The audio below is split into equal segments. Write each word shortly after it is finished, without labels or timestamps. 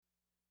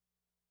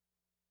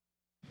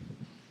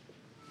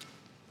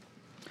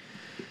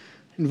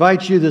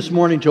Invite you this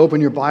morning to open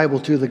your Bible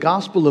to the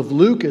Gospel of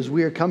Luke as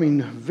we are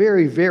coming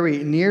very, very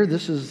near.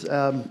 This is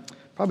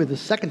probably the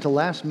second to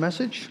last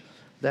message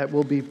that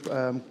we'll be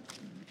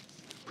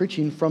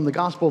preaching from the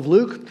Gospel of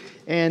Luke.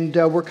 And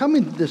we're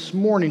coming this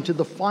morning to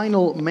the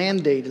final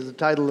mandate is the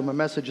title of my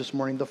message this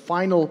morning. The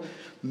final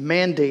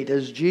mandate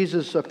as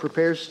Jesus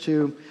prepares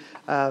to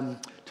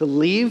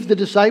leave the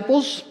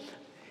disciples.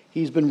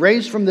 He's been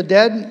raised from the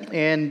dead,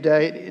 and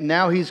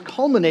now he's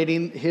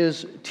culminating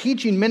his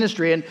teaching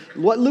ministry. And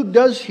what Luke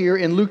does here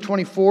in Luke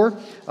 24,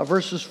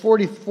 verses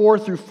 44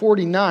 through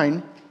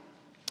 49,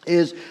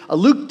 is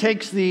Luke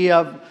takes the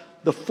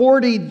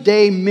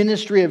 40-day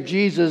ministry of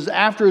Jesus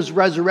after his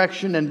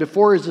resurrection and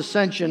before his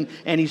ascension,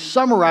 and he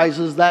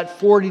summarizes that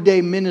 40-day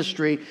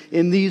ministry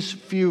in these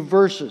few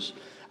verses.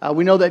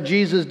 We know that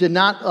Jesus did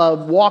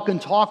not walk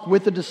and talk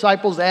with the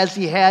disciples as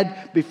he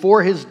had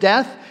before his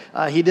death.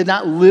 He did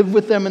not live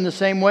with them in the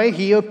same way.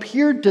 He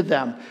appeared to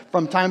them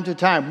from time to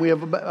time. We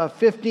have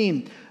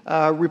 15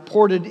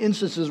 reported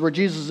instances where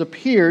Jesus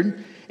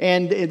appeared,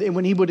 and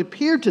when he would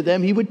appear to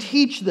them, he would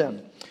teach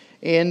them.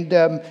 And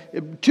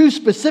two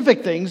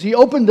specific things. He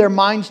opened their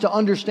minds to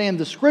understand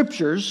the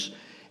Scriptures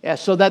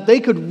so that they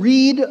could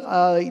read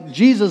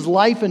Jesus'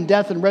 life and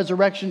death and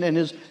resurrection and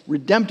his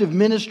redemptive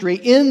ministry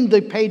in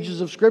the pages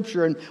of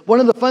Scripture. And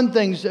one of the fun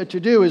things to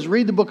do is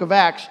read the book of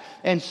Acts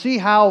and see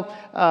how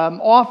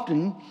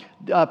often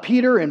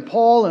Peter and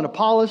Paul and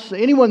Apollos,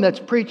 anyone that's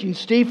preaching,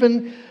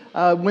 Stephen,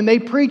 when they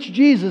preach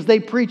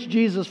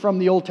Jesus from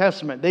the Old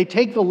Testament. They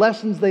take the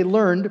lessons they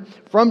learned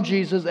from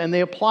Jesus and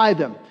they apply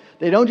them.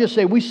 They don't just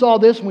say, we saw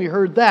this and we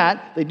heard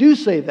that. They do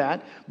say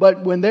that.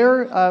 But when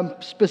they're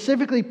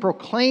specifically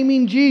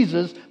proclaiming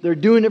Jesus, they're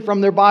doing it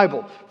from their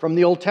Bible, from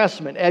the Old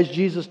Testament, as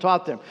Jesus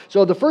taught them.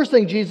 So the first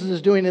thing Jesus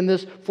is doing in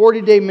this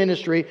 40-day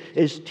ministry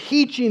is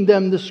teaching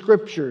them the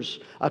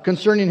Scriptures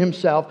concerning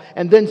himself.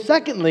 And then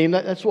secondly, and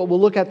that's what we'll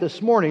look at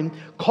this morning,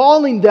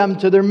 calling them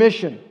to their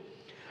mission.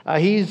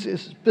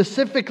 He's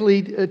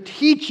specifically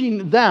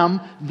teaching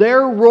them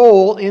their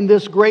role in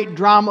this great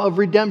drama of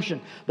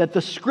redemption, that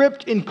the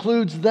script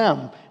includes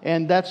them.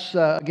 And that's,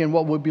 again,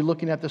 what we'll be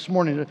looking at this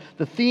morning.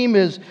 The theme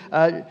is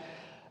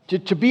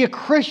to be a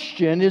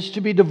Christian is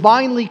to be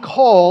divinely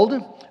called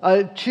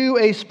to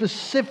a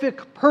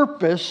specific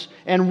purpose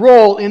and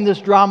role in this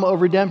drama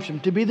of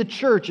redemption. To be the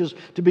church is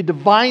to be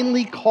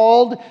divinely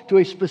called to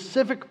a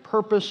specific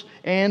purpose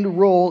and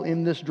role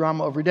in this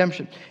drama of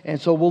redemption. And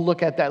so we'll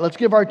look at that. Let's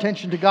give our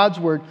attention to God's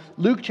Word.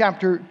 Luke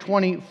chapter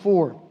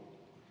 24,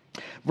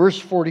 verse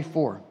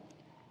 44.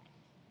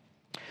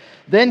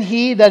 Then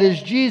he, that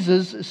is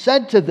Jesus,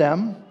 said to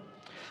them,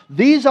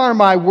 "These are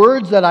my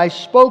words that I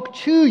spoke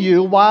to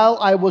you while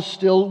I was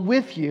still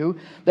with you,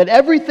 that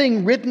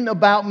everything written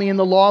about me in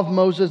the law of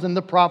Moses and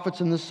the prophets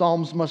and the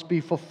Psalms must be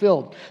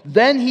fulfilled."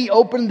 Then he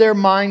opened their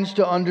minds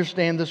to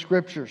understand the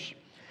Scriptures,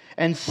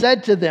 and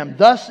said to them,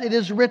 "Thus it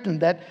is written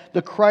that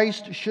the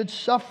Christ should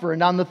suffer,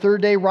 and on the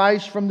third day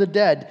rise from the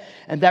dead,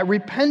 and that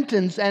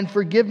repentance and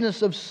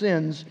forgiveness of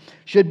sins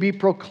should be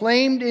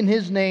proclaimed in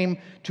his name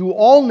to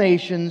all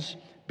nations,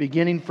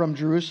 beginning from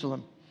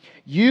Jerusalem.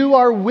 You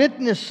are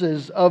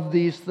witnesses of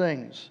these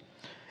things.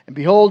 And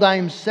behold, I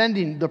am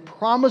sending the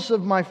promise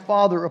of my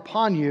Father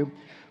upon you,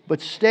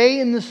 but stay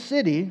in the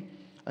city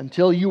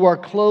until you are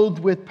clothed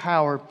with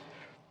power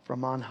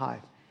from on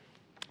high."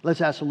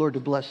 Let's ask the Lord to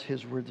bless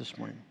his word this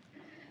morning.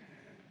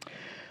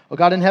 Oh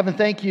God in heaven,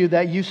 thank you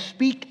that you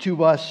speak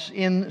to us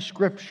in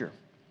Scripture.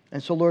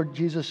 And so, Lord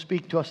Jesus,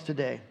 speak to us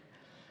today.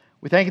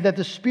 We thank you that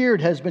the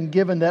Spirit has been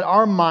given, that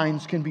our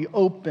minds can be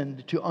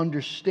opened to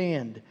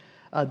understand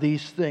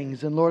these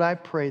things. And Lord, I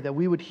pray that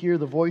we would hear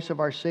the voice of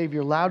our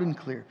Savior loud and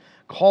clear,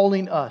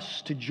 calling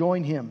us to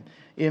join him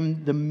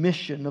in the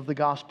mission of the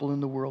gospel in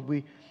the world.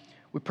 We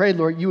pray,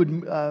 Lord, you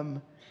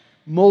would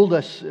mold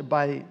us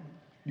by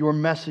your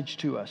message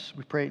to us.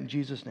 We pray it in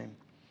Jesus' name.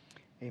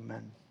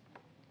 Amen.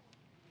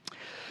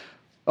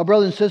 Well,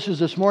 brothers and sisters,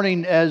 this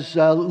morning, as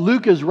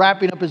Luke is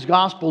wrapping up his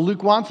gospel,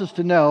 Luke wants us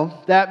to know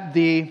that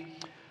the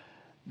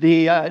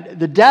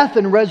death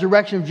and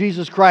resurrection of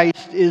Jesus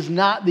Christ is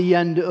not the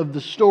end of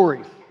the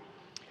story.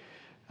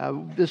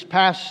 This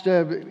past,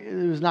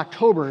 it was in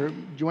October,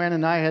 Joanne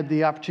and I had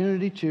the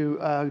opportunity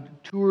to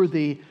tour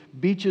the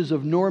beaches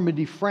of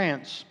Normandy,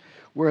 France,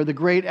 where the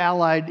great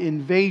Allied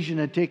invasion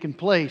had taken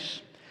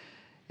place.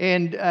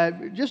 And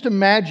just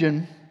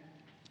imagine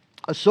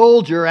a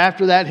soldier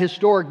after that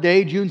historic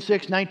day, June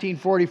 6,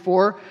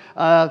 1944,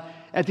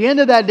 at the end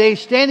of that day,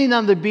 standing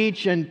on the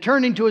beach and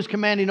turning to his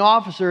commanding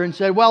officer and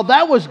said, "Well,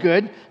 that was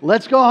good.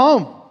 Let's go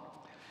home."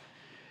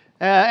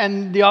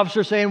 And the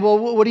officer saying, "Well,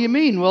 what do you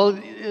mean?" Well,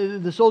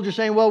 the soldier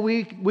saying, "Well,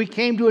 we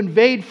came to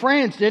invade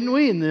France, didn't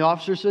we?" And the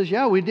officer says,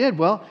 "Yeah, we did."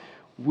 "Well,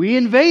 we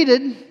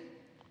invaded.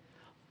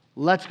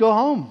 Let's go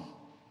home."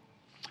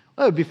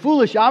 Well, it would be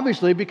foolish,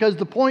 obviously, because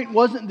the point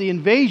wasn't the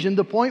invasion.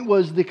 The point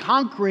was the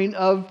conquering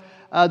of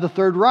the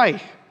Third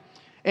Reich.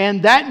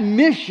 And that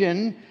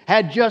mission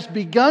had just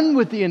begun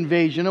with the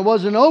invasion. It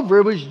wasn't over.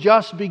 It was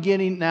just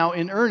beginning now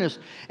in earnest.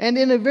 And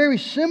in a very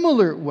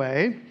similar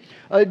way,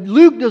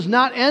 Luke does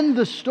not end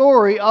the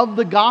story of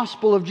the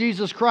gospel of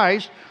Jesus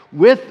Christ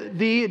with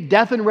the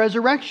death and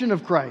resurrection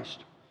of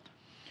Christ.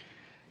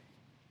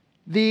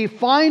 The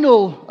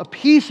final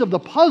piece of the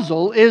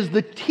puzzle is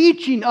the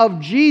teaching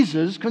of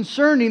Jesus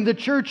concerning the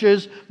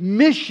church's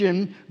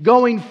mission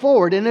going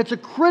forward. And it's a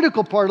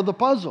critical part of the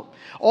puzzle.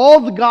 All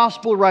the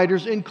gospel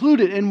writers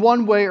include it in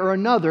one way or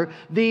another,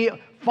 the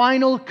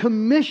final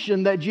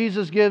commission that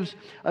Jesus gives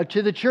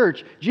to the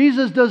church.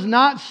 Jesus does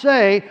not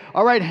say,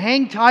 all right,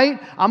 hang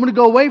tight, I'm going to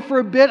go away for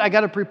a bit, I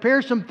got to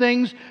prepare some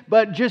things,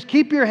 but just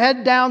keep your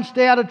head down,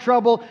 stay out of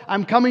trouble,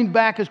 I'm coming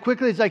back as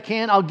quickly as I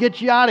can, I'll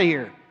get you out of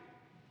here.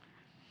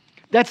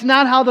 That's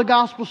not how the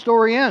gospel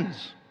story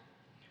ends.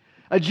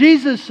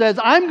 Jesus says,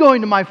 I'm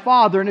going to my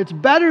Father, and it's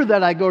better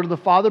that I go to the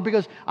Father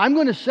because I'm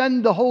going to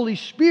send the Holy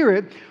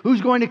Spirit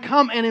who's going to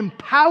come and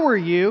empower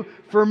you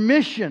for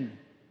mission.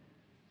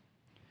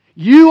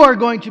 You are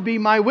going to be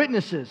my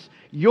witnesses.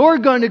 You're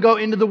going to go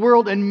into the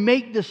world and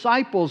make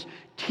disciples,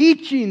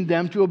 teaching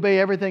them to obey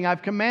everything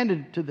I've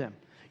commanded to them.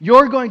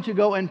 You're going to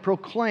go and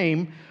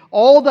proclaim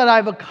all that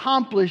I've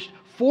accomplished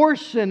for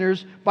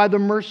sinners by the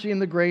mercy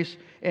and the grace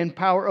and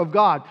power of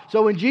God.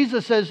 So when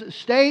Jesus says,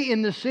 stay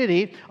in the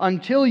city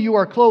until you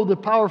are clothed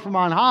with power from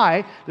on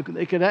high,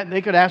 they could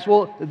ask,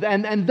 well,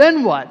 and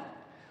then what?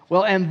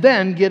 Well, and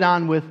then get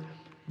on with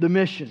the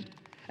mission.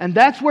 And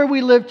that's where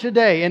we live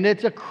today, and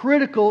it's a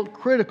critical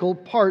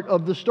part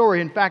of the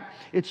story. In fact,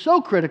 it's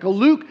so critical,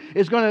 Luke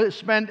is going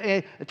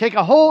to take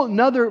a whole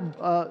another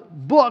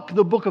book,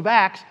 the book of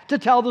Acts, to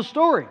tell the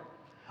story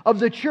of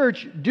the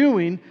church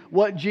doing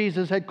what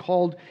Jesus had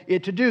called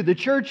it to do. The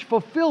church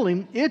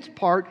fulfilling its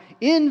part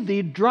in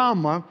the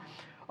drama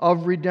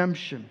of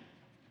redemption.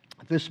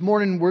 This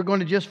morning we're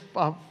going to just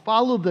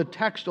follow the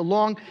text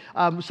along.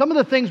 Some of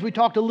the things we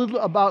talked a little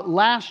about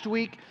last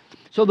week,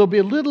 so there'll be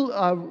a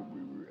little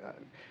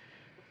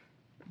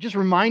just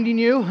reminding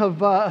you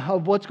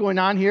of what's going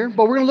on here.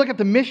 But we're going to look at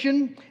the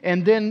mission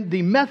and then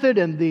the method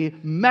and the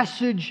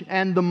message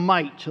and the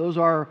might. Those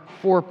are our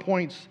 4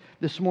 points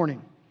this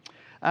morning.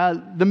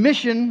 The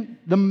mission,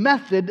 the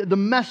method, the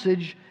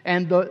message,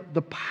 and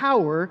the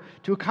power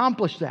to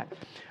accomplish that.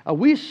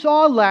 We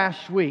saw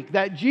last week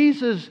that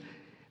Jesus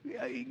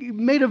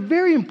made a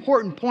very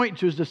important point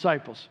to His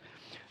disciples.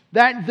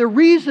 That the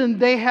reason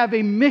they have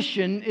a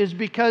mission is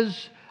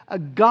because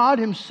God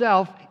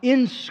Himself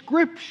in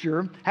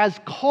Scripture has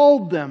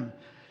called them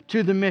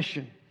to the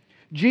mission.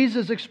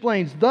 Jesus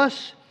explains,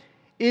 thus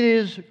it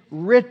is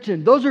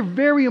written. Those are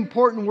very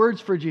important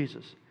words for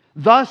Jesus.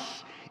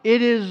 Thus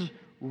it is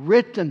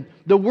written.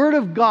 The Word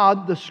of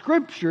God, the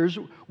Scriptures,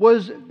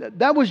 was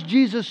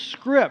Jesus'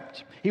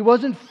 script. He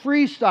wasn't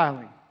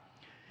freestyling.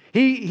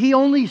 He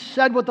only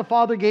said what the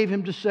Father gave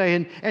Him to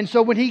say. And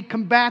so when He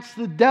combats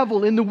the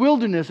devil in the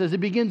wilderness as He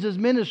begins His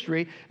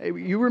ministry,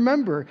 you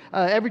remember,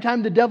 every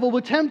time the devil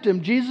would tempt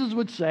Him, Jesus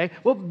would say,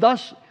 well,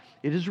 thus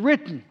it is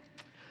written.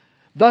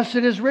 Thus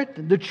it is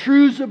written. The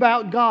truths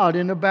about God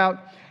and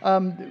about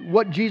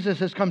what Jesus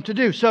has come to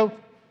do. So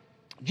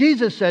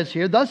Jesus says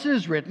here, thus it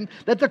is written,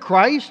 that the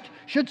Christ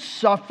should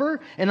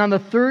suffer and on the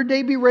third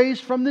day be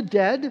raised from the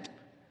dead.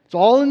 It's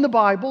all in the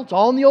Bible. It's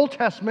all in the Old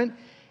Testament.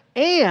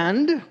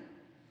 And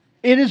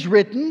it is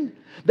written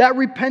that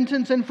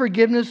repentance and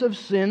forgiveness of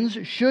sins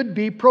should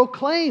be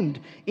proclaimed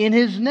in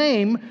His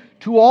name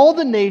to all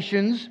the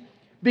nations,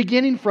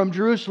 beginning from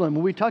Jerusalem.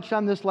 We touched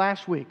on this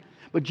last week.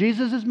 But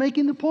Jesus is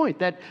making the point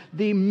that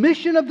the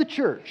mission of the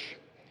church,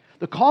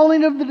 the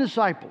calling of the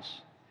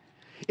disciples,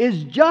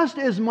 is just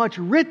as much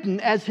written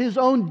as His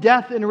own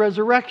death and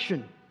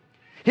resurrection.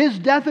 His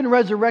death and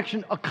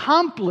resurrection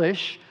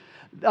accomplish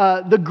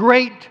the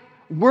great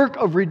work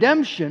of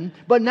redemption,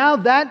 but now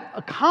that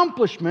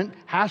accomplishment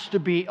has to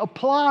be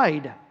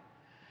applied.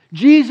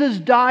 Jesus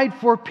died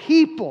for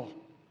people.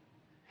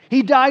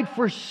 He died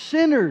for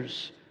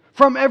sinners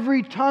from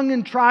every tongue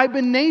and tribe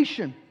and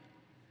nation.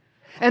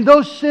 And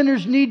those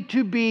sinners need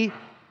to be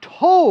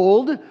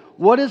told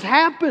what has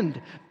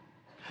happened.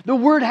 The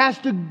word has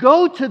to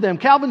go to them.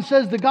 Calvin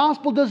says the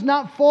gospel does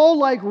not fall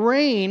like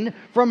rain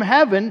from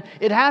heaven.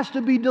 It has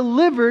to be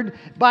delivered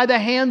by the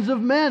hands of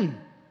men.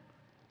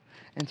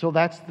 And so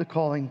that's the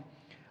calling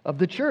of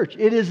the church.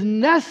 It is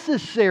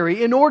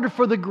necessary in order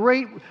for the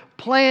great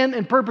plan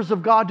and purpose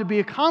of God to be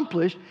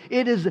accomplished.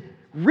 It is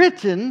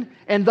written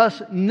and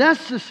thus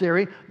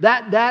necessary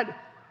that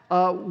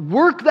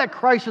work that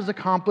Christ has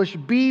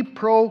accomplished be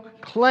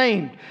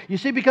proclaimed. You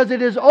see, because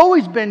it has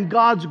always been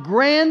God's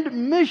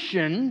grand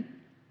mission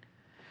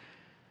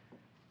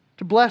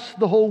to bless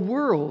the whole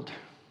world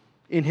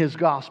in His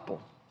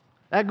gospel.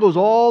 That goes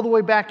all the way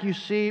back, you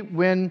see,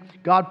 when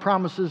God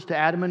promises to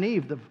Adam and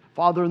Eve, the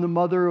father and the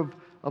mother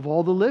of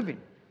all the living.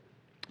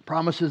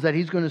 Promises that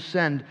He's going to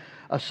send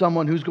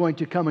someone who's going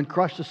to come and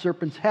crush the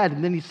serpent's head.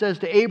 And then he says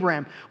to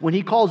Abraham, when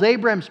he calls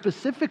Abraham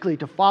specifically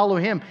to follow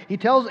him, he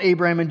tells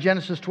Abraham in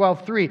Genesis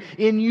 12:3,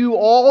 in you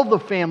all the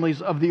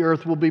families of the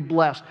earth will be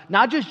blessed.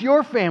 Not just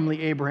your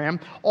family, Abraham,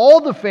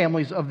 all the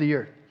families of the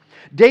earth.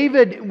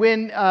 David,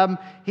 when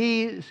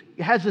he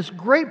has this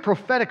great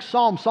prophetic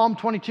psalm, Psalm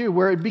 22,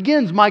 where it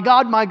begins, my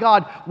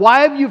God,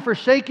 why have you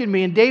forsaken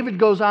me? And David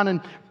goes on and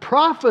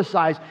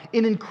prophesies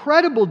in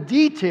incredible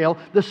detail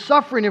the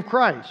suffering of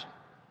Christ.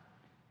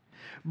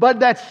 But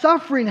that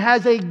suffering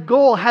has a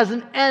goal, has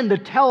an end, a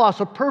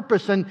telos, a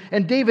purpose. And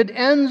David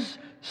ends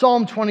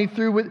Psalm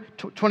 22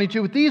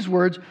 with these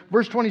words,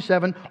 verse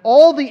 27,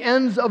 all the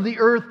ends of the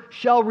earth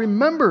shall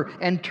remember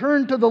and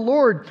turn to the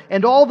Lord,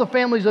 and all the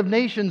families of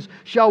nations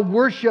shall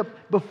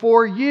worship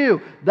before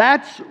you.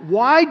 That's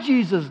why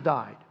Jesus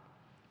died,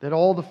 that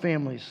all the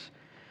families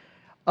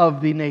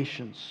of the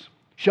nations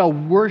shall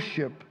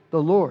worship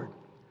the Lord.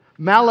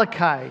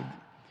 Malachi,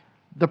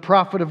 the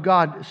prophet of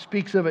God,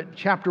 speaks of it,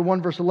 chapter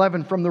 1, verse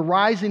 11, from the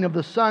rising of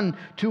the sun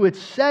to its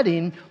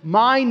setting,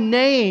 my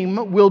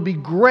name will be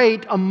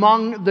great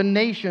among the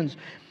nations.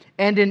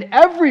 And in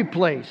every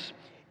place,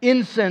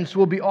 incense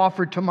will be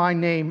offered to my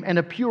name and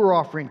a pure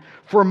offering.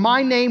 For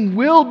my name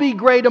will be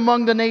great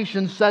among the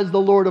nations, says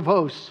the Lord of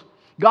hosts.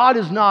 God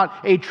is not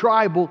a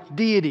tribal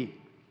deity.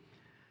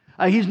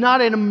 He's not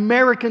an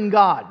American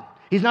God.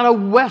 He's not a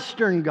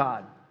Western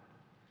God.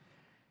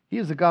 He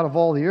is the God of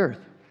all the earth.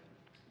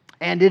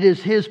 And it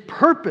is His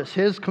purpose,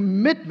 His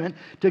commitment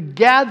to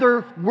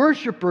gather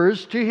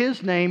worshipers to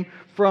His name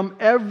from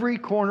every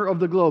corner of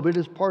the globe. It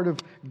is part of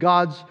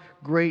God's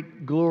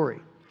great glory.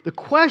 The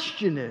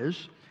question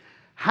is,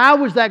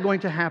 how is that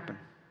going to happen?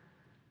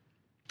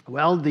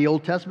 Well, the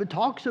Old Testament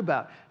talks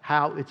about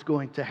how it's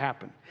going to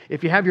happen.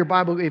 If you have your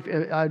Bible,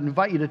 I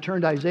invite you to turn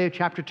to Isaiah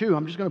chapter 2.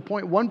 I'm just going to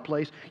point one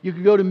place. You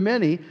could go to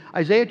many.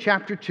 Isaiah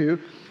chapter 2.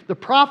 The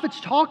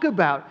prophets talk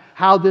about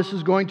how this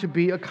is going to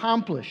be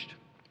accomplished.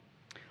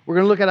 We're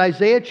going to look at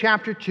Isaiah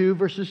chapter 2,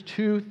 verses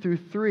 2 through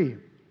 3.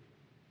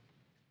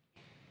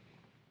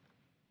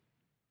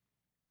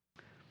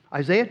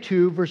 Isaiah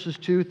 2, verses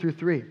 2 through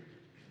 3. So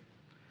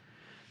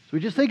we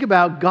just think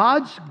about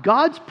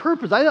God's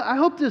purpose. I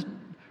hope this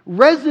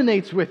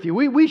resonates with you.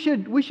 We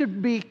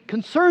should be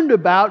concerned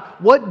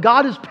about what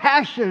God is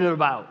passionate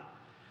about.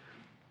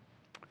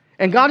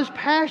 And God is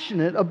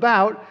passionate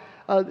about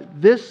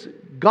this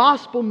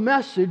gospel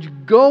message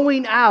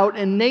going out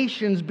and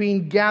nations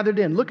being gathered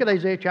in. Look at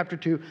Isaiah chapter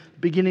 2,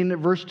 beginning at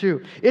verse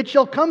 2. It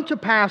shall come to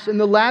pass in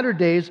the latter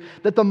days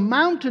that the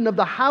mountain of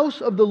the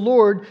house of the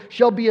Lord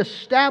shall be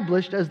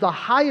established as the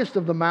highest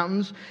of the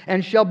mountains,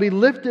 and shall be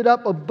lifted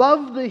up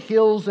above the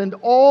hills, and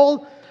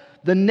all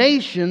the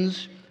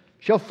nations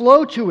shall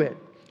flow to it.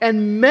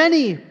 And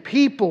many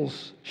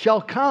peoples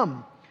shall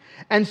come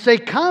and say,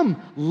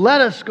 come,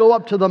 let us go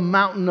up to the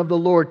mountain of the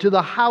Lord, to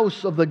the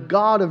house of the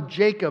God of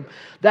Jacob,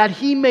 that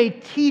He may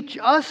teach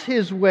us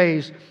His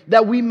ways,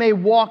 that we may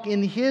walk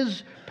in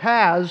His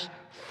paths.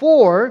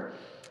 For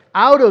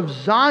out of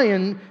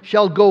Zion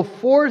shall go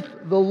forth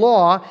the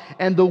law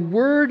and the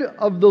word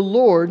of the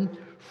Lord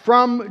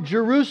from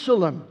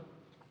Jerusalem.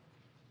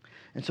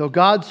 And so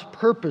God's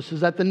purpose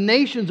is that the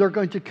nations are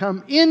going to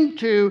come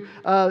into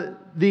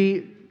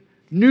the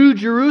New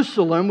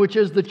Jerusalem, which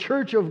is the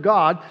church of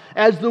God,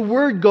 as the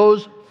word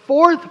goes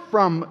forth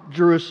from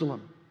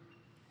Jerusalem.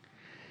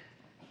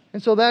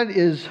 And so that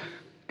is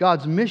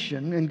God's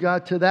mission, and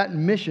to that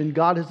mission,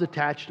 God has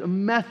attached a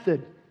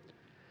method.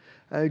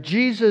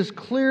 Jesus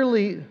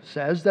clearly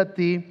says that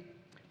the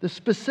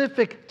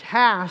specific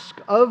task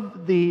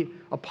of the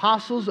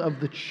apostles of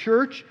the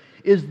church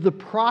is the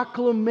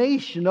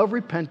proclamation of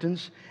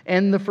repentance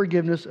and the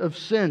forgiveness of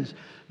sins.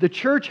 The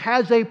church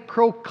has a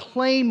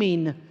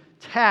proclaiming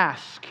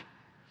task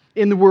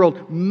in the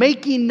world,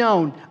 making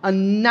known,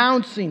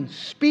 announcing,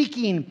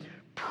 speaking,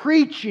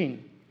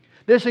 preaching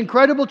this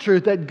incredible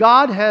truth that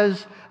God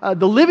has,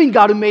 the living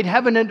God who made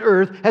heaven and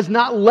earth, has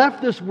not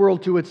left this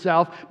world to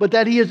itself, but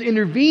that He has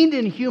intervened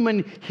in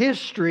human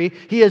history.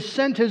 He has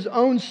sent His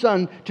own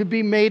Son to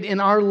be made in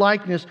our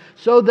likeness,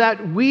 so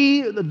that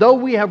we, though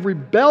we have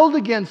rebelled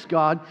against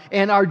God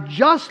and are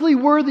justly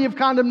worthy of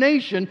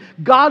condemnation,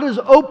 God has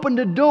opened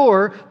a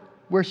door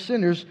where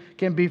sinners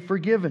can be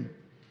forgiven.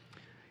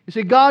 You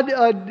see,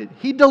 God,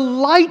 He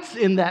delights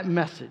in that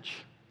message.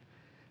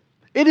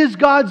 It is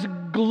God's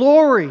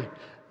glory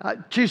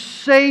to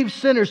save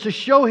sinners, to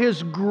show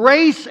His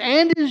grace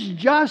and His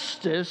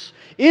justice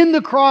in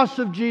the cross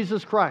of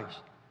Jesus Christ.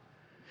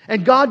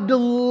 And God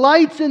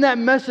delights in that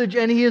message,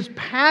 and He is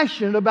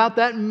passionate about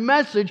that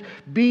message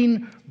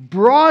being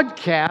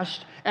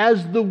broadcast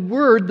as the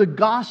word, the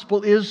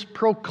gospel, is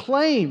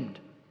proclaimed.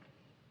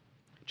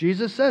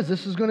 Jesus says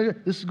this is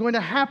going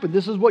to happen.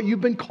 This is what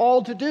you've been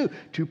called to do,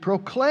 to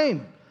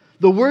proclaim.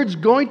 The word's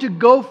going to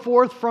go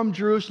forth from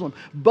Jerusalem.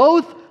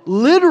 Both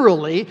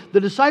literally, the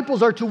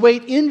disciples are to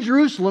wait in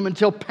Jerusalem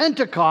until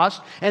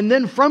Pentecost, and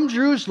then from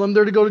Jerusalem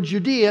they're to go to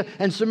Judea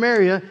and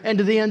Samaria and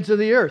to the ends of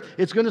the earth.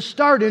 It's going to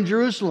start in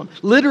Jerusalem,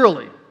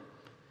 literally.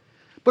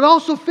 but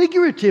also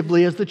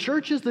figuratively, as the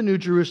church is the New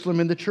Jerusalem,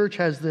 and the church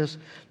has this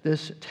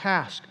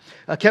task.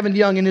 Kevin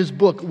DeYoung, in his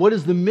book, What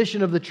is the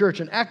Mission of the Church?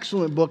 An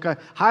excellent book. I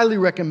highly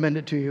recommend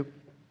it to you.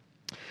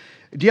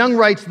 DeYoung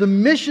writes, the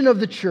mission of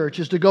the church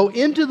is to go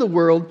into the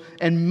world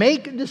and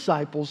make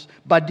disciples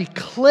by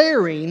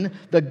declaring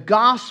the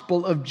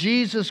gospel of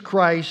Jesus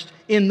Christ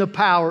in the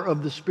power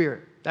of the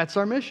Spirit. That's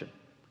our mission.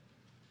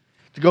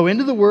 To go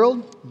into the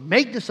world,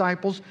 make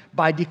disciples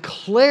by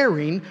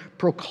declaring,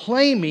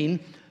 proclaiming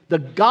the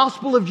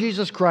gospel of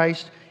Jesus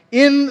Christ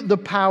in the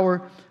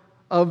power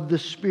of the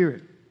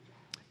Spirit.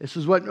 This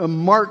is what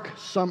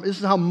this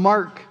is how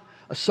Mark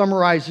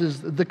summarizes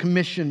the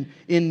commission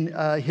in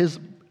his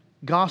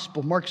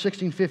gospel. Mark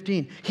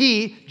 16:15.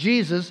 He,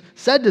 Jesus,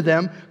 said to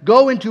them,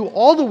 "Go into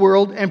all the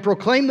world and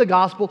proclaim the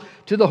gospel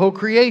to the whole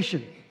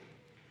creation."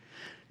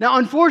 Now,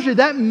 unfortunately,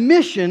 that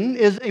mission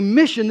is a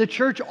mission the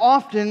church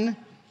often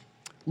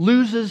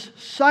loses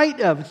sight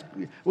of.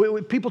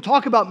 People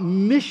talk about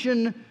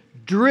mission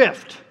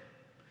drift,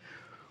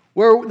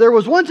 where there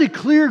was once a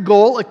clear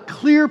goal, a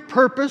clear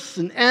purpose,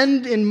 an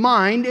end in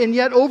mind, and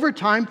yet over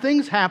time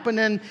things happen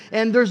and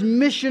there's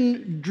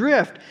mission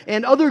drift,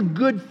 and other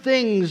good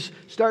things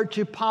start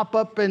to pop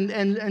up,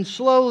 and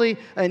slowly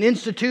an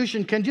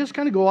institution can just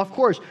kind of go off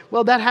course.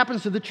 Well, that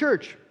happens to the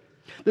church.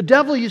 The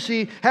devil, you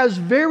see, has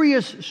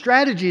various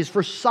strategies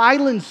for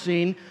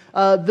silencing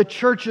the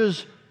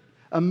church's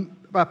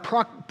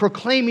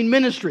proclaiming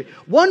ministry.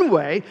 One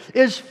way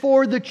is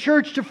for the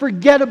church to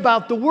forget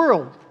about the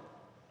world.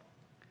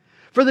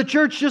 For the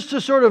church just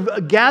to sort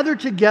of gather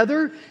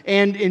together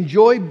and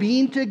enjoy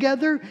being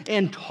together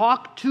and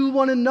talk to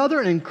one another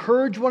and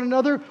encourage one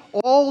another,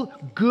 all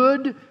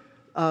good,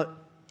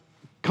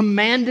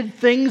 commanded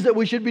things that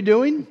we should be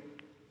doing.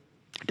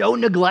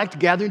 Don't neglect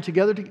gathering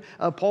together,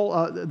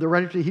 Paul, the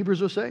writer to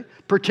Hebrews will say,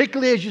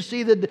 particularly as you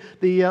see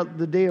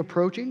the day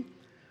approaching.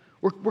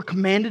 We're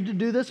commanded to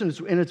do this,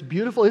 and it's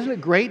beautiful. Isn't it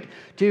great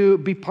to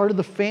be part of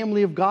the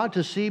family of God,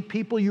 to see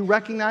people you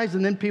recognize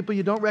and then people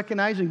you don't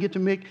recognize, and get to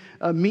meet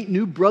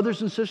new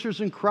brothers and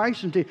sisters in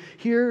Christ, and to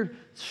hear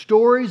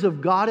stories of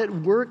God at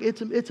work?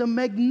 It's a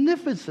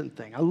magnificent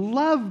thing. I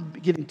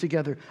love getting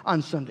together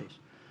on Sundays.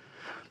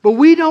 But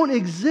we don't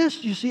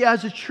exist, you see,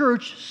 as a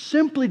church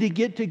simply to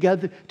get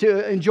together,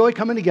 to enjoy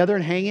coming together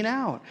and hanging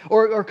out,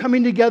 or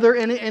coming together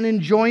and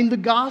enjoying the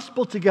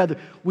gospel together.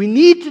 We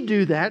need to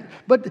do that,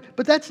 but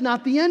that's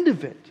not the end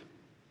of it.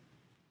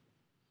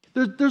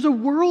 There's a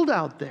world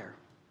out there,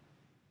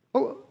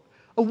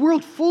 a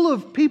world full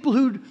of people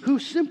who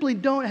simply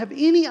don't have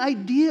any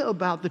idea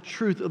about the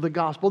truth of the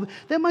gospel.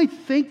 They might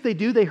think they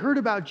do. They heard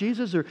about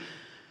Jesus, or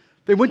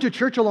they went to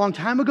church a long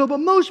time ago,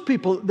 but most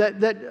people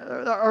that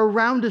are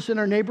around us in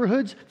our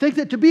neighborhoods think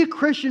that to be a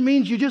Christian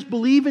means you just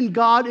believe in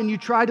God and you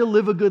try to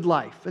live a good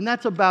life, and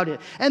that's about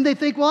it. And they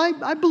think, well,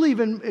 I believe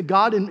in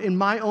God in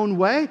my own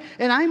way,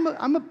 and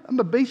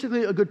I'm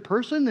basically a good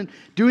person and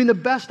doing the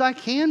best I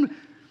can.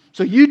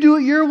 So you do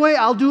it your way,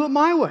 I'll do it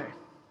my way.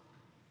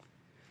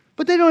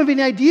 But they don't have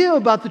any idea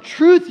about the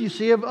truth, you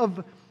see,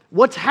 of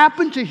what's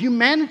happened to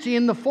humanity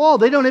in the fall.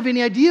 They don't have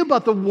any idea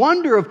about the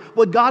wonder of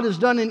what God has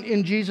done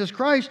in Jesus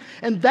Christ.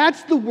 And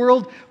that's the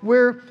world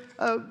where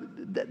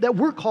that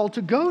we're called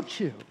to go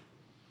to.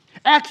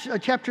 Acts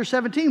chapter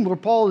 17, where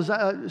Paul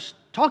is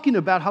talking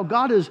about how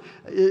God is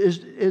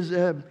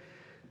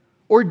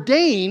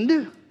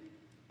ordained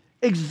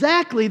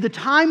exactly the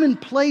time and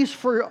place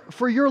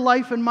for your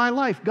life and my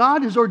life.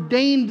 God has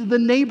ordained the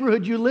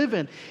neighborhood you live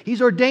in.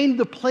 He's ordained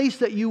the place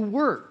that you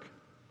work.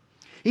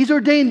 He's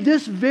ordained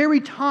this very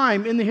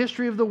time in the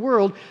history of the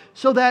world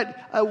so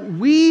that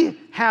we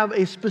have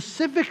a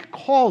specific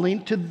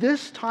calling to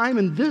this time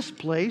and this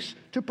place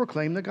to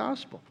proclaim the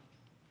gospel.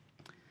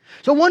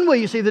 So one way,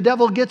 you see, the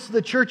devil gets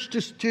the church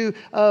to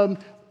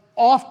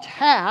off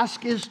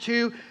task is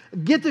to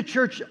get the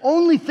church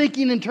only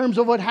thinking in terms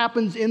of what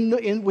happens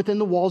within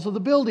the walls of the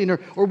building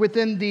or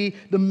within the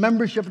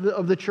membership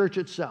of the church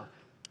itself.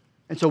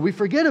 And so we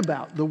forget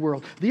about the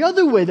world. The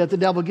other way that the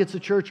devil gets the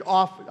church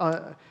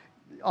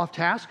off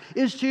task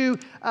is to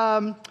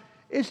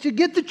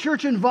get the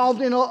church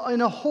involved in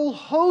a whole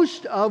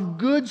host of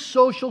good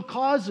social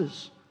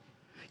causes.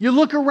 You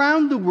look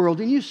around the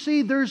world and you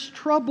see there's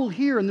trouble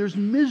here and there's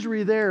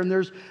misery there and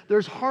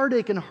there's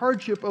heartache and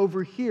hardship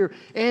over here.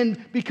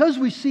 And because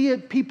we see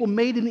it, people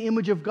made in the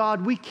image of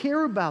God, we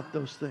care about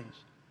those things.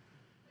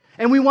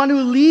 And we want to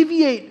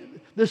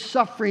alleviate the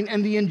suffering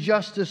and the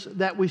injustice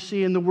that we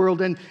see in the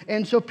world.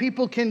 And so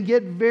people can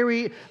get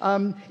very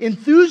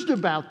enthused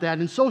about that.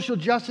 And social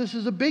justice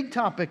is a big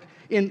topic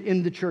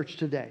in the church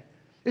today.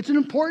 It's an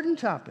important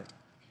topic.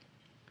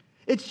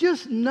 It's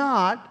just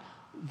not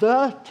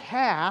the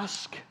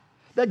task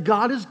that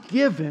God has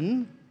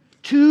given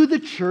to the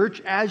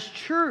church as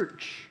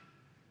church.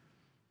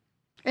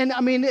 And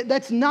I mean,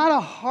 that's not a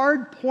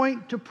hard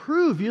point to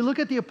prove. You look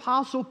at the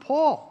Apostle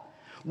Paul.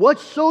 What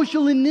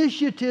social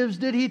initiatives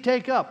did he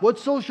take up? What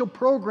social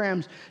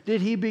programs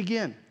did he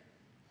begin?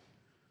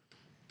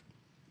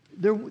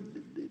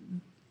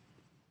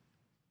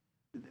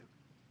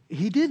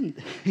 He didn't.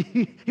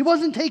 He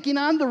wasn't taking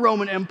on the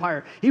Roman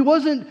Empire. He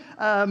wasn't.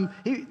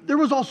 There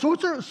was all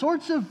sorts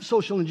of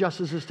social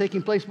injustices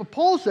taking place. But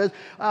Paul says,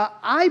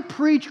 "I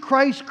preach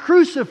Christ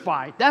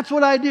crucified. That's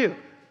what I do.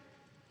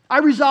 I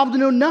resolved to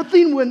know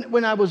nothing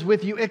when I was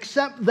with you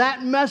except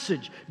that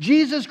message.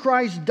 Jesus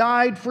Christ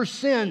died for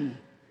sin."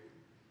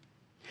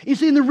 You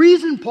see, and the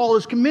reason Paul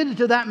is committed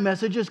to that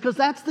message is because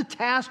that's the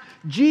task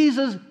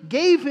Jesus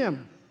gave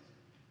him.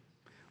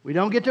 We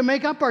don't get to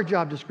make up our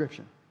job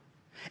description.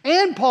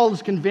 And Paul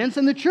is convinced,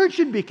 and the church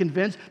should be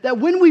convinced, that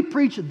when we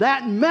preach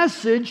that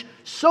message,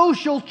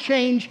 social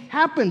change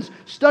happens.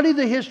 Study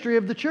the history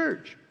of the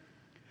church.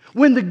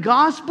 When the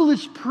gospel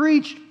is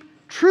preached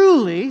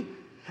truly,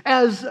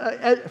 as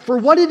for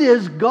what it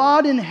is,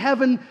 God in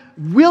heaven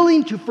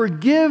willing to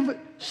forgive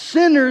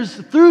sinners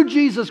through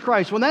Jesus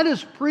Christ, when that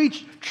is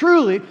preached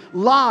truly,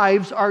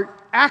 lives are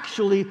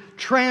actually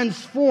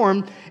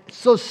transformed.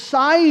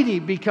 Society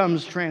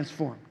becomes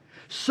transformed.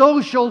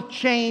 Social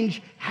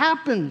change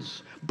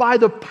happens by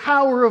the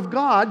power of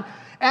God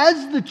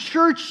as the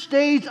church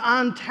stays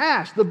on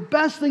task. The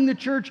best thing the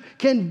church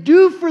can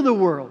do for the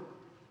world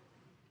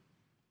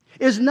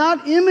is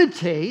not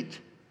imitate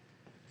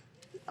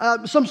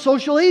some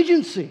social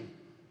agency.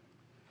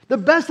 The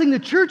best thing the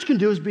church can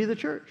do is be the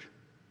church.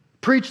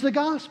 Preach the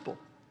gospel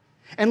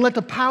and let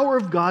the power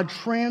of God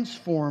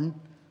transform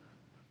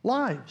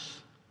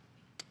lives.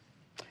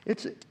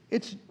 It's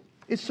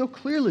so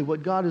clearly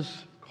what God has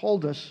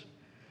called us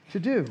to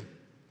do.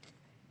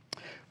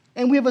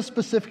 And we have a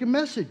specific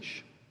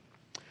message.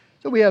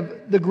 So we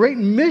have the great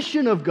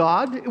mission of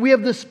God, we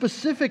have the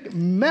specific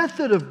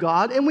method of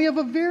God, and we have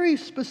a very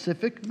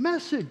specific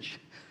message.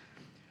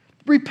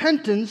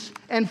 Repentance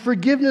and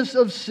forgiveness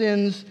of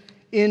sins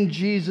in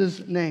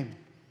Jesus' name.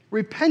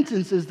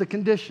 Repentance is the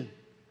condition.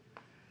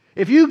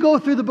 If you go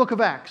through the book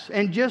of Acts,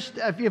 and just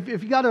if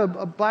you got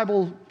a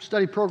Bible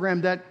study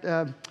program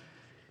that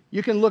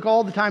you can look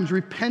all the times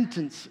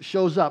repentance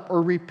shows up,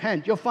 or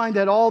repent, you'll find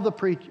that all the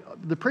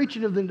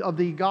preaching of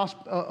the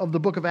gospel of the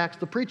book of Acts,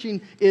 the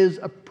preaching is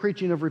a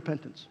preaching of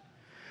repentance.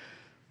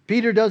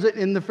 Peter does it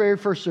in the very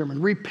first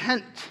sermon.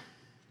 Repent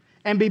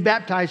and be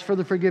baptized for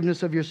the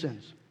forgiveness of your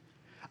sins.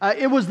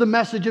 It was the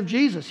message of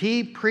Jesus.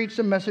 He preached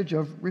a message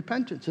of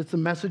repentance. It's the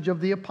message of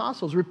the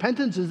apostles.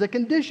 Repentance is a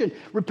condition.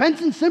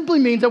 Repentance simply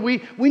means that we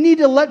need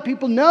to let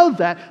people know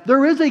that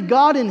there is a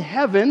God in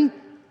heaven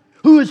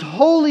who is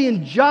holy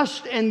and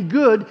just and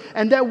good,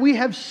 and that we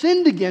have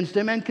sinned against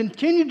him and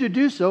continue to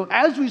do so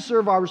as we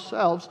serve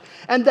ourselves,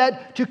 and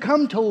that to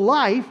come to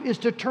life is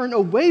to turn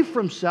away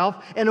from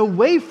self and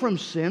away from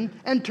sin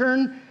and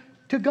turn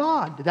to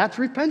God. That's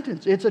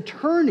repentance. It's a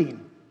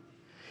turning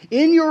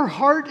in your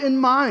heart and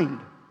mind,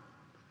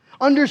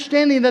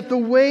 understanding that the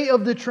way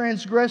of the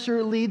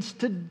transgressor leads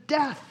to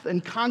death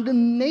and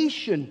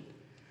condemnation,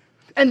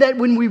 and that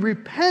when we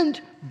repent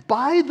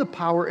by the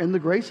power and the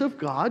grace of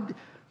God,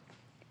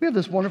 we have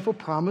this wonderful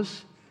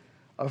promise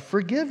of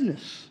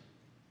forgiveness.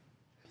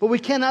 But we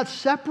cannot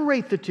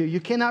separate the two. You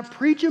cannot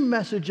preach a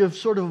message of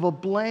sort of a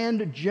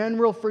bland,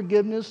 general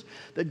forgiveness,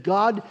 that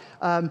God,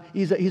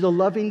 He's a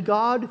loving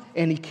God,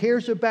 and He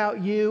cares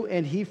about you,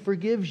 and He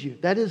forgives you.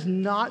 That is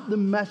not the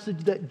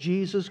message that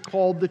Jesus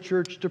called the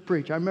church to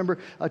preach. I remember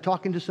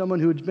talking to someone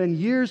who had been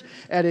years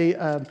at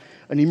an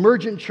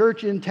emergent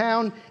church in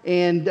town,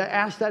 and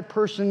asked that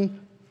person,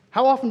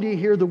 "How often do you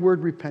hear the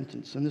word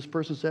repentance?" And this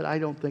person said, "I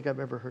don't think I've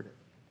ever heard it."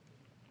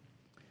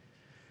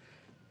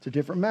 It's a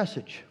different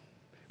message.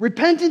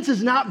 Repentance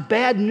is not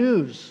bad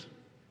news.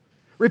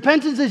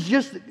 Repentance is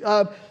just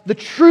the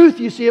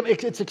truth, you see.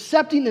 It's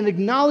accepting and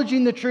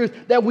acknowledging the truth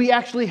that we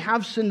actually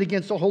have sinned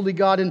against a holy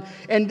God, and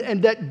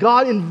that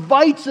God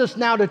invites us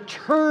now to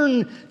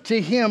turn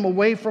to Him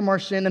away from our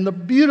sin. And the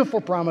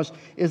beautiful promise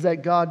is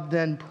that God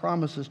then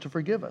promises to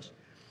forgive us.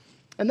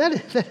 And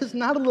that is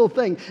not a little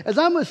thing. As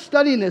I was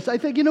studying this, I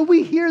think,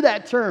 we hear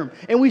that term,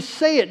 and we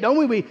say it, don't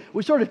we?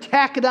 We sort of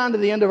tack it on to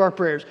the end of our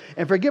prayers.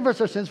 And forgive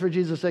us our sins for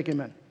Jesus' sake,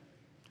 amen.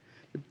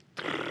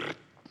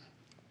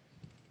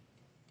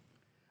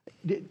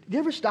 Do you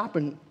ever stop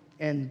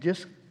and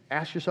just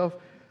ask yourself,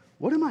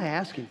 what am I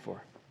asking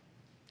for?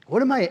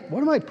 What am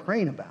I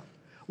praying about?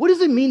 What does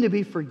it mean to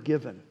be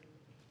forgiven?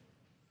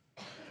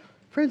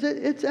 Friends,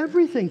 it's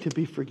everything to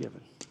be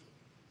forgiven.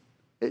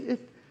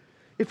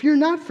 If you're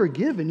not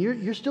forgiven,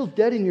 you're still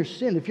dead in your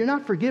sin. If you're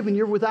not forgiven,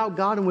 you're without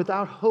God and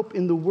without hope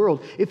in the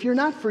world. If you're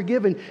not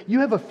forgiven, you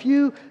have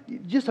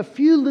just a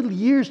few little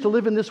years to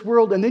live in this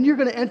world, and then you're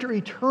going to enter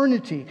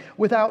eternity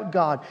without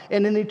God,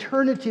 and an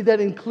eternity that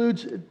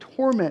includes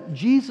torment.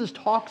 Jesus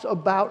talks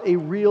about a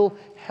real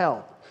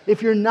hell.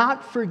 If you're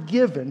not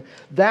forgiven,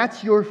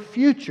 that's your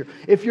future.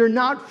 If you're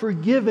not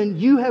forgiven,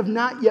 you have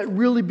not yet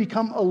really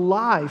become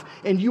alive,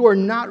 and you are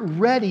not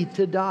ready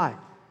to die.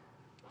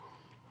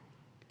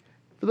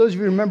 For those of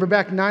you who remember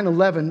back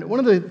 9/11, one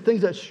of the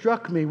things that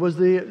struck me was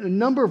the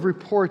number of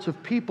reports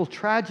of people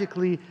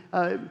tragically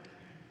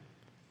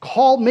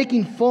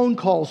making phone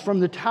calls from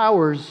the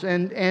towers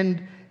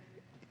and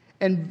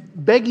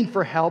begging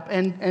for help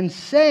and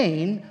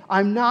saying,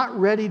 "I'm not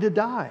ready to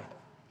die."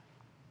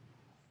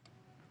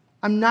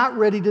 I'm not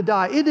ready to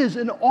die. It is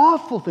an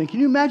awful thing. Can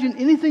you imagine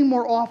anything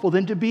more awful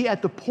than to be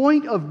at the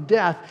point of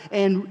death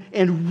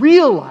and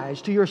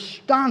realize, to your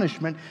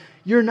astonishment,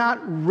 you're not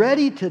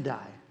ready to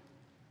die?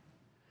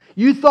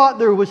 You thought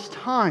there was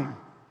time.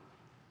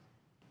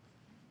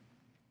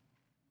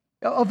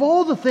 Of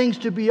all the things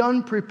to be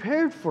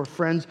unprepared for,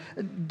 friends,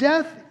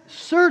 death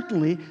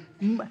certainly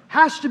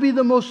has to be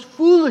the most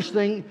foolish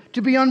thing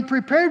to be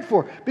unprepared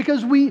for,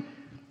 because we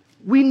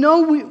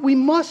know we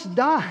must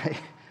die.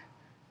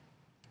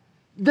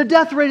 The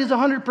death rate is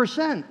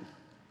 100%.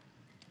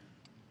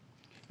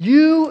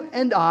 You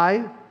and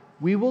I,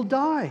 we will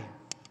die.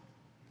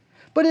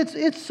 But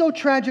it's so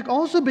tragic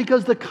also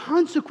because the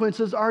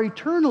consequences are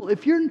eternal.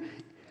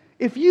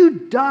 If you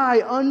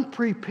die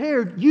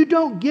unprepared, you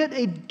don't get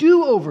a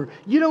do-over.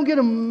 You don't get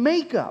a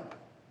make-up.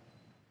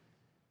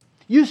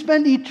 You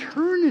spend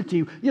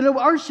eternity. You know,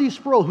 R.C.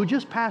 Sproul, who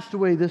just passed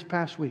away this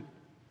past week,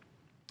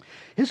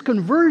 his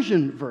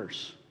conversion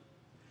verse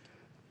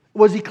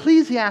was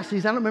Ecclesiastes. I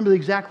don't remember the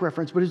exact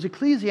reference, but it's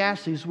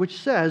Ecclesiastes, which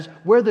says,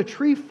 "Where the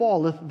tree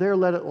falleth, there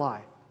let it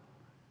lie."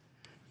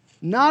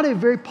 Not a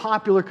very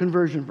popular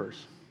conversion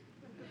verse.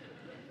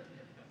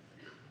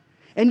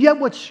 And yet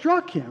what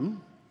struck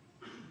him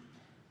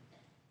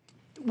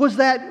was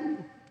that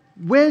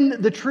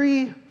when the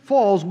tree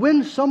falls,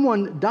 when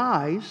someone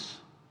dies,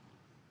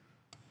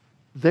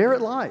 there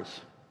it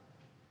lies.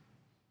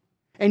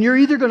 And you're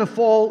either going to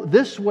fall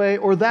this way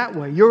or that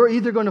way. You're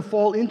either going to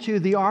fall into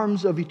the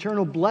arms of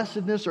eternal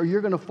blessedness or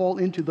you're going to fall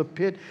into the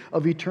pit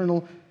of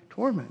eternal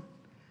torment.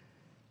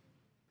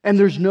 And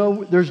there's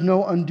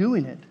no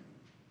undoing it.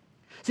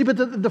 See,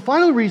 but the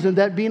final reason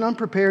that being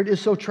unprepared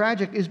is so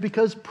tragic is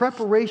because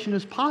preparation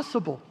is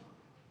possible.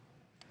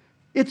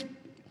 It's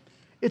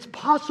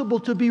possible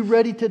to be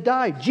ready to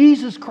die.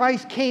 Jesus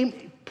Christ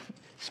came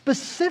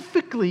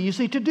specifically, you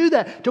see, to do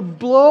that, to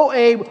blow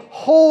a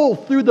hole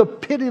through the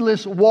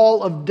pitiless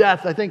wall of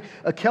death. I think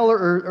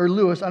Keller or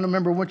Lewis, I don't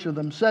remember which of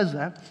them says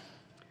that.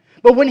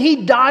 But when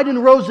He died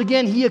and rose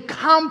again, He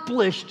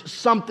accomplished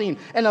something,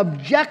 an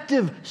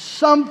objective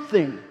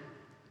something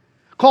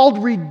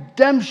called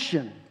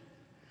redemption.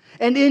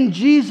 And in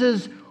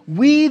Jesus,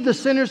 we, the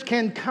sinners,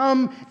 can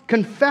come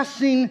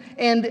confessing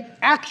and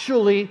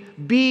actually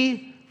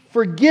be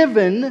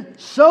forgiven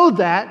so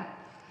that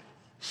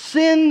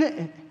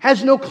sin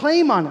has no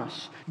claim on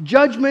us.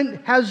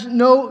 Judgment has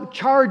no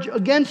charge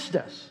against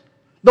us.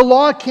 The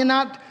law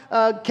cannot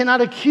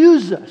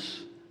accuse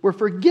us. We're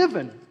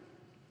forgiven.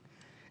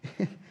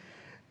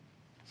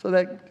 So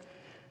that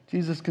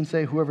Jesus can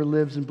say, "Whoever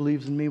lives and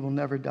believes in me will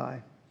never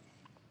die."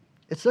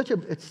 It's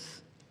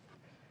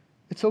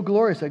so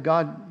glorious that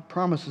God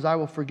promises, "I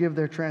will forgive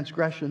their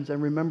transgressions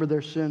and remember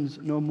their sins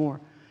no more."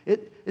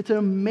 It's an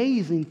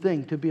amazing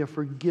thing to be a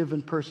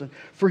forgiven person,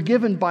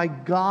 forgiven by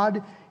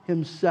God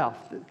Himself.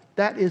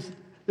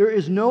 There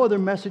is no other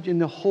message in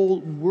the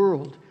whole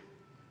world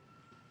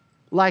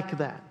like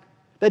that.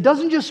 That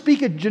doesn't just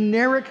speak a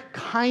generic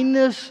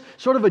kindness,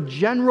 sort of a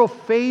general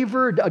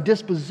favor, a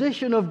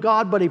disposition of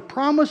God, but a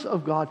promise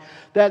of God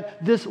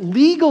that this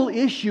legal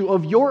issue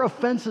of your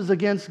offenses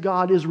against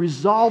God is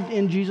resolved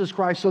in Jesus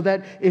Christ, so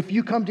that if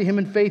you come to Him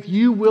in faith,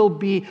 you will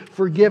be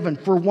forgiven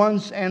for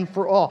once and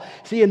for all.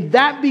 See, and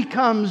that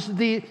becomes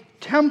the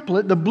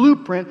template, the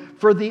blueprint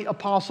for the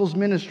apostles'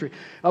 ministry.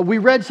 We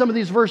read some of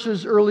these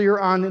verses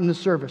earlier on in the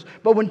service.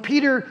 But when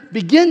Peter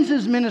begins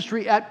his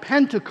ministry at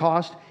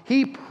Pentecost,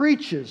 he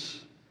preaches,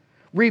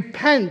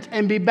 "Repent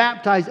and be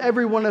baptized,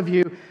 every one of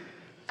you,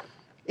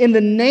 in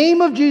the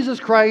name of Jesus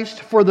Christ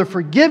for the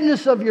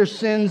forgiveness of your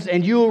sins,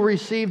 and you will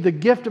receive the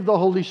gift of the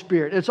Holy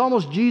Spirit." It's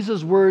almost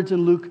Jesus' words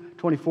in Luke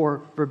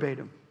 24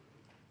 verbatim.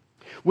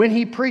 When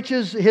he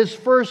preaches his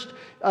first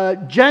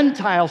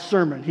Gentile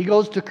sermon, he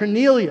goes to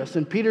Cornelius,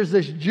 and Peter's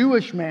this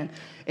Jewish man,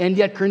 and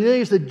yet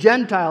Cornelius the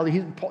Gentile.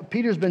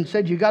 Peter's been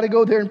said, "You got to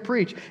go there and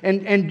preach,"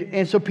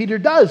 and so Peter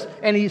does,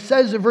 and he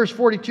says in verse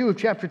 42 of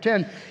chapter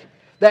 10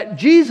 that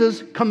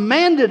Jesus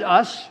commanded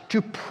us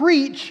to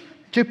preach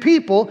to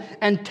people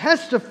and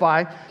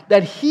testify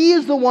that He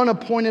is the one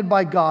appointed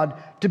by God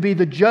to be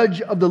the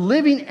judge of the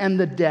living and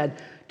the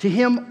dead. To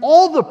Him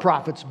all the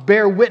prophets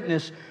bear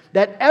witness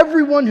that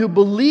everyone who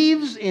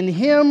believes in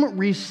Him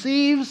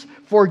receives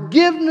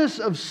forgiveness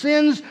of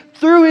sins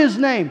through His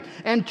name.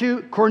 And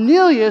to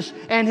Cornelius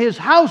and his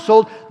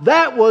household,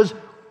 that was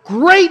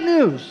great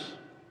news.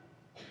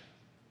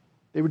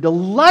 They were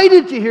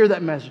delighted to hear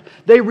that message.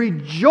 They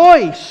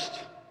rejoiced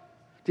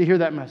to hear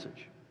that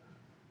message.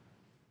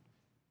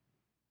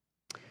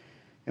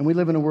 And we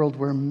live in a world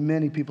where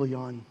many people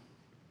yawn.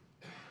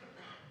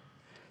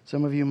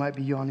 Some of you might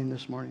be yawning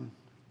this morning.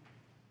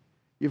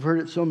 You've heard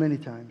it so many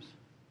times.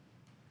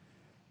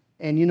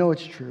 And you know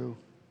it's true.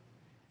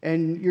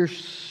 And you're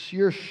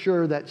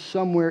sure that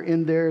somewhere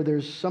in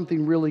there's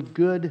something really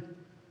good.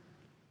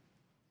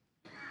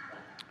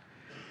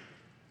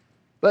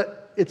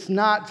 But it's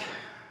not,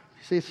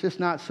 see, it's just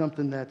not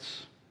something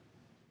that's,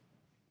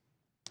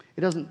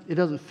 it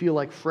doesn't feel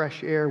like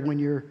fresh air when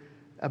you're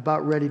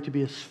about ready to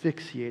be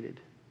asphyxiated.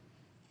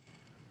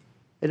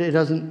 It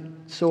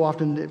doesn't so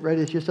often, right?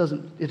 It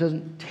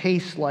doesn't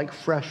taste like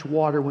fresh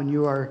water when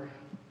you are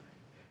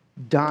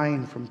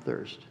dying from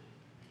thirst.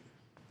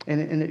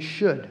 And it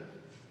should.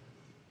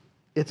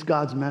 It's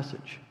God's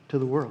message to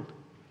the world,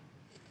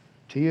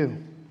 to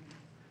you.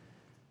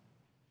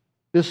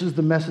 This is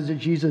the message that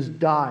Jesus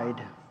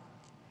died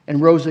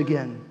and rose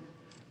again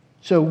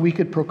so we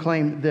could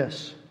proclaim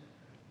this.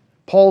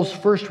 Paul's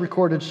first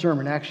recorded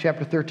sermon, Acts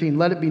chapter 13,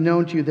 let it be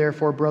known to you,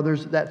 therefore,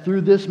 brothers, that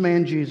through this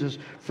man Jesus,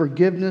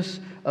 forgiveness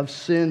of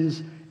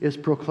sins is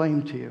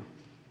proclaimed to you.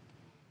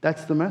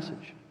 That's the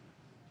message.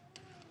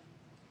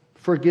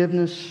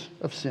 Forgiveness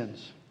of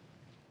sins.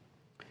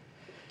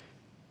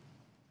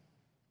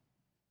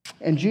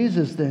 And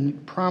Jesus then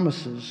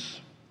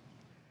promises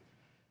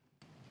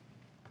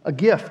a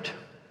gift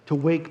to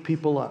wake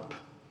people up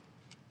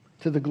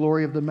to the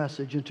glory of the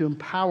message and to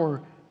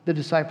empower the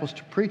disciples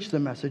to preach the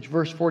message.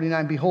 Verse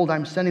 49, behold,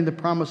 I'm sending the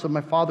promise of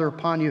my Father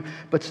upon you,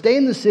 but stay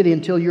in the city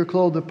until you're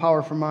clothed with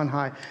power from on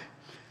high.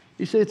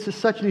 You see, it's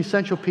such an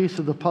essential piece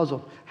of the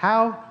puzzle.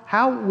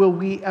 How will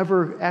we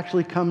ever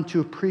actually come to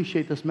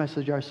appreciate this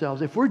message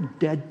ourselves? If we're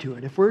dead to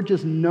it, if we're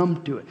just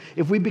numb to it,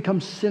 if we become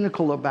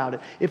cynical about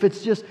it, if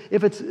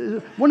it's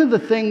one of the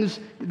things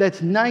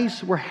that's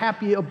nice, we're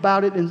happy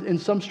about it in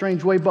some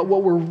strange way, but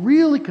what we're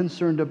really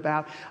concerned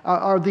about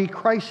are the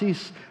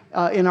crises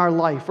in our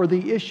life, or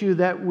the issue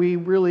that we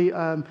really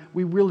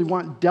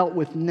want dealt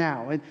with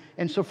now.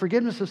 And so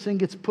forgiveness of sin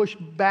gets pushed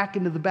back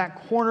into the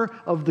back corner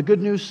of the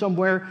good news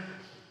somewhere.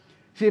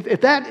 See,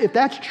 if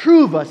that's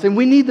true of us, then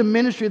we need the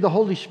ministry of the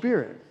Holy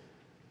Spirit.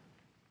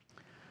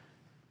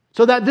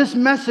 So that this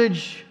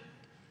message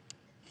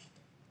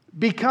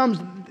becomes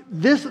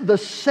the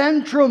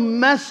central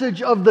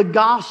message of the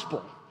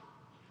gospel.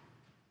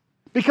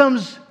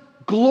 Becomes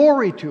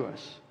glory to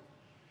us.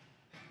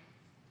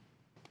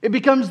 It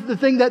becomes the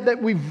thing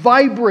that we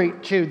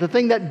vibrate to, the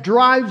thing that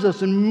drives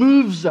us and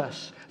moves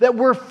us, that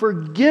we're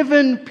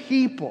forgiven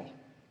people.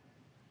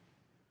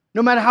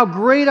 No matter how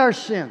great our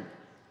sin,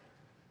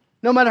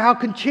 no matter how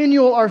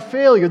continual our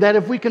failure, that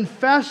if we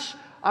confess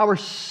our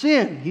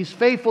sin, He's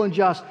faithful and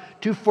just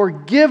to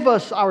forgive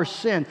us our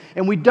sin,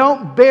 and we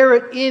don't bear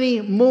it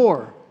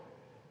anymore.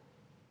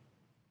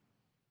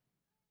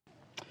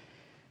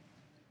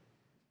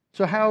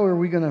 So how are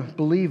we going to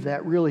believe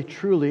that really,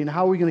 truly, and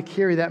how are we going to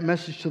carry that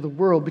message to the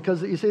world?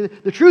 Because you see,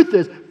 the truth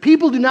is,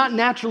 people do not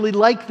naturally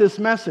like this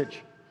message.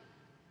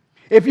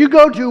 If you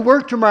go to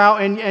work tomorrow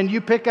and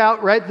you pick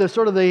out, right,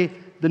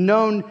 the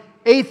known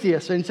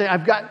atheists and say, I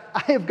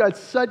have got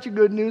such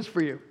good news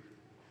for you.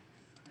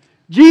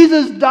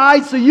 Jesus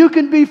died so you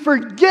can be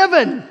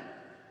forgiven.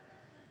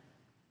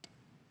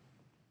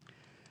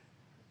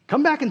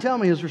 Come back and tell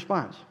me his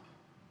response.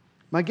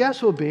 My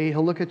guess will be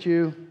he'll look at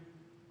you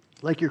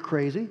like you're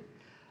crazy.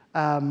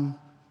 He'll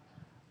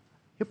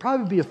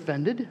probably be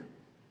offended.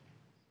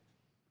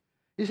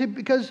 You see,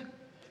 because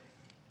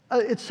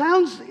it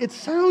sounds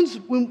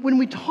when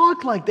we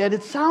talk like that,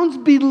 it sounds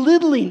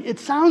belittling. It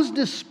sounds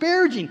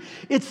disparaging.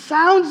 It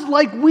sounds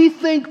like we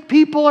think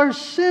people are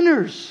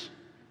sinners.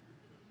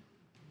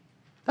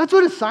 That's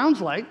what it sounds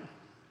like.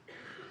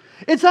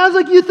 It sounds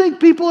like you think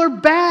people are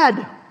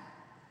bad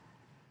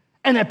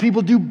and that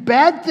people do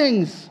bad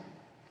things.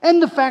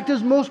 And the fact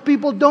is, most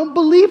people don't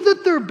believe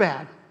that they're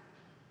bad.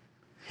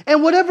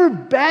 And whatever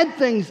bad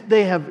things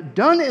they have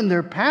done in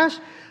their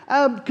past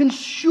can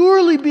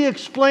surely be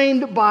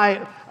explained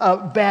by a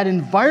bad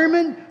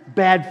environment,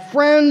 bad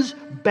friends,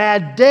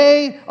 bad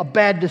day, a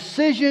bad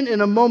decision in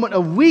a moment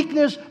of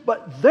weakness,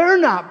 but they're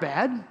not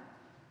bad.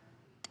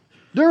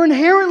 They're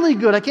inherently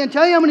good. I can't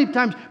tell you how many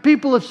times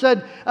people have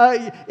said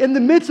in the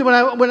midst of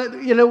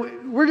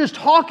when we're just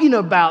talking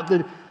about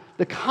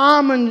the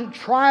common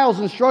trials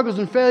and struggles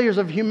and failures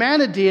of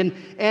humanity, and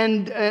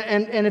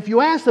if you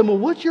ask them, well,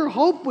 what's your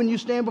hope when you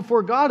stand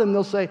before God? And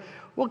they'll say,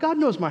 well, God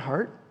knows my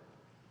heart.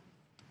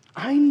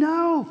 I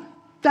know.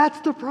 That's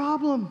the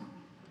problem.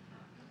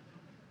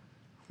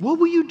 What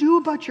will you do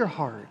about your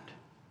heart?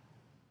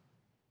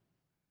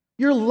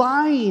 You're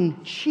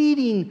lying,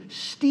 cheating,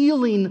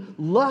 stealing,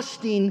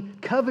 lusting,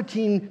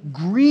 coveting,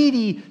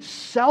 greedy,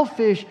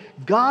 selfish,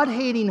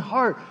 God-hating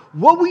heart.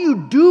 What will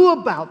you do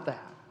about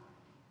that?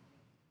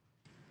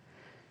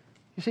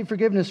 You see,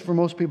 forgiveness for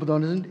most people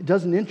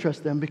doesn't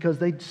interest them because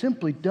they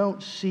simply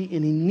don't see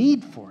any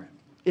need for it.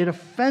 It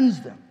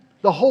offends them.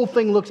 The whole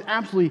thing looks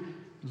absolutely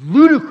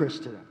ludicrous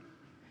to them.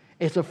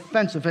 It's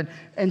offensive.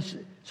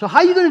 And so how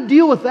are you going to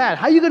deal with that?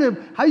 How are you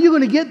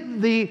going to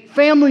get the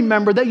family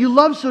member that you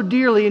love so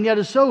dearly and yet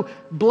is so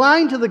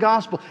blind to the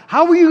gospel?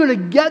 How are you going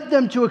to get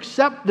them to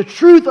accept the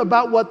truth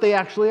about what they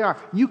actually are?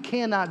 You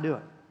cannot do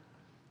it.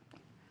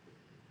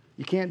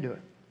 You can't do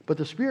it. But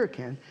the Spirit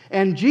can.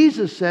 And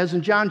Jesus says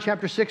in John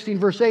chapter 16,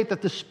 verse 8,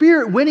 that the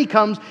Spirit, when He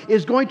comes,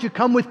 is going to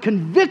come with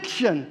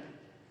conviction.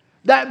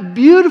 That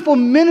beautiful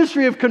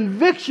ministry of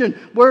conviction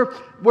where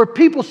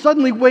people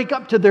suddenly wake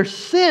up to their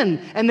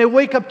sin and they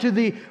wake up to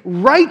the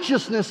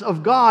righteousness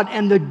of God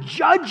and the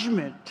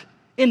judgment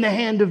in the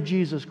hand of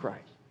Jesus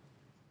Christ.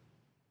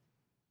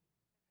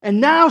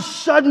 And now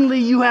suddenly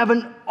you have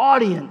an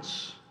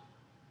audience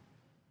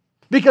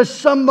Because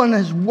someone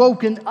has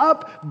woken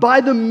up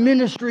by the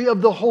ministry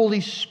of the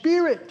Holy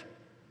Spirit.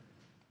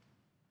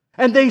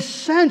 And they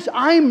sense,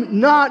 I'm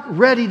not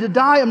ready to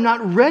die. I'm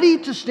not ready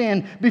to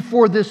stand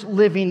before this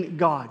living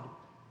God.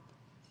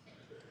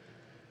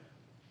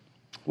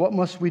 What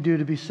must we do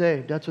to be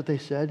saved? That's what they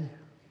said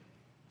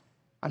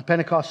on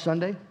Pentecost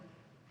Sunday.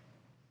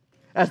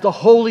 As the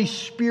Holy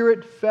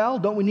Spirit fell,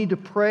 don't we need to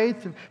pray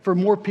for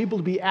more people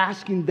to be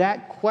asking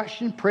that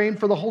question, praying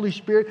for the Holy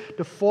Spirit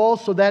to fall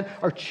so that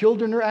our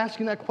children are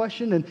asking that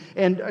question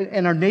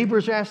and our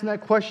neighbors are asking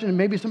that question, and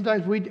maybe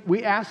sometimes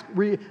we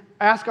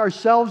ask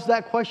ourselves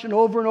that question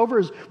over and over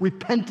as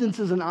repentance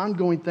is an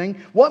ongoing thing.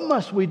 What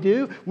must we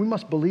do? We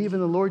must believe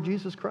in the Lord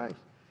Jesus Christ.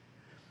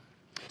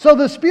 So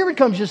the Spirit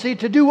comes, you see,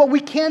 to do what we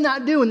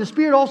cannot do. And the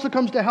Spirit also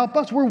comes to help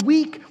us. We're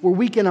weak. We're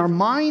weak in our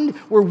mind.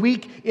 We're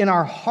weak in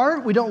our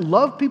heart. We don't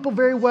love people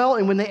very well.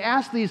 And when they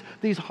ask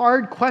these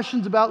hard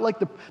questions about like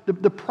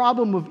the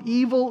problem of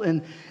evil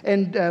and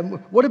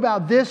what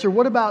about this or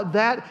what about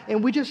that,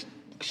 and we just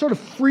sort of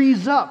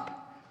freeze up.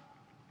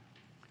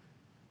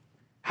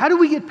 How do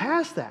we get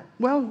past that?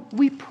 Well,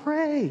 we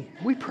pray.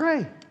 We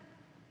pray.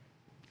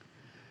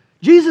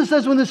 Jesus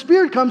says when the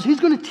Spirit comes,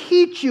 He's going to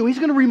teach you. He's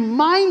going to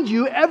remind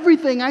you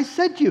everything I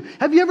said to you.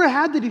 Have you ever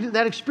had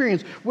that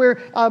experience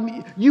where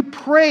you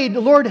prayed,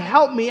 Lord,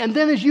 help me, and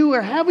then as you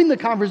were having the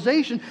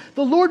conversation,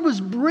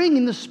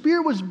 the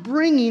Spirit was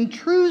bringing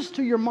truths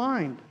to your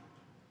mind.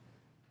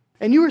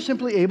 And you were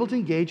simply able to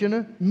engage in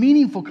a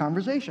meaningful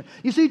conversation.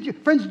 You see,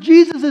 friends,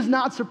 Jesus is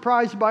not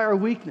surprised by our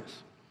weakness.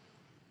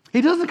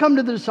 He doesn't come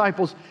to the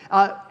disciples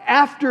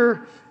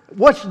after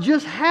what's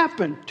just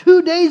happened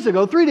 2 days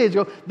ago, 3 days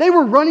ago. They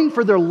were running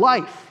for their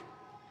life.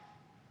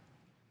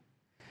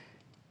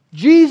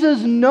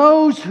 Jesus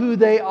knows who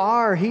they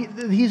are.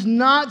 He's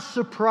not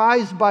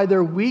surprised by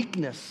their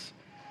weakness.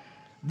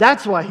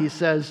 That's why He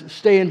says,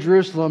 stay in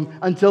Jerusalem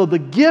until the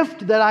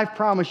gift that I've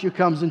promised you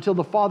comes, until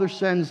the Father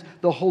sends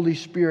the Holy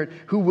Spirit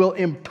who will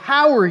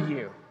empower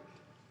you.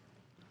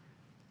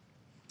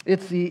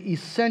 It's the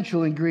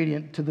essential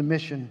ingredient to the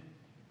mission.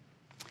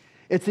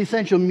 It's the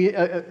essential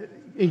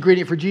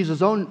ingredient for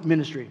Jesus' own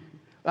ministry.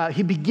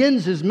 He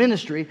begins His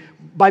ministry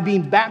by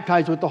being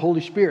baptized with the Holy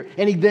Spirit.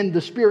 And then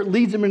the Spirit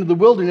leads Him into the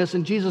wilderness,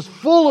 and Jesus,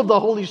 full of the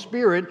Holy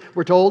Spirit,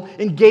 we're told,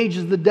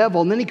 engages the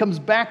devil. And then He comes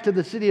back to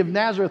the city of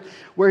Nazareth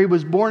where He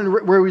was born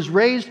and where He was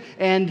raised,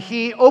 and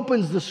He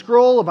opens the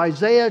scroll of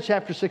Isaiah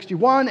chapter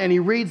 61, and He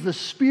reads, the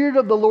Spirit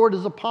of the Lord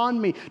is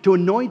upon me to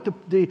anoint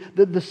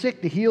the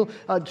sick, to heal,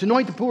 to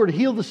anoint the poor, to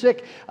heal the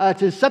sick,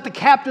 to set the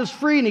captives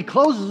free. And He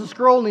closes the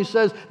scroll and He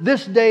says,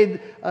 this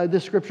day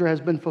this scripture has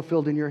been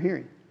fulfilled in your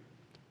hearing.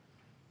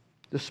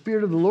 The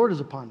Spirit of the Lord is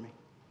upon me.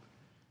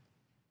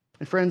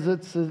 And friends,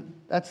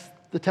 that's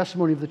the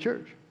testimony of the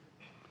church.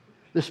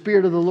 The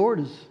Spirit of the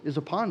Lord is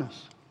upon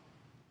us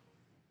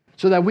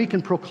so that we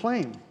can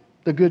proclaim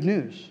the good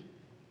news,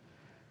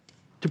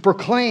 to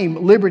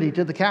proclaim liberty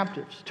to the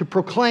captives, to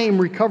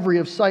proclaim recovery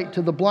of sight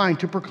to the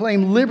blind, to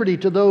proclaim liberty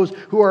to those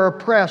who are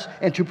oppressed,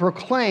 and to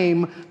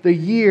proclaim the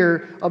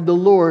year of the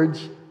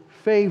Lord's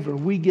favor.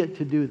 We get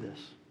to do this.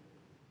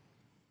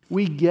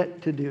 We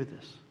get to do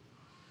this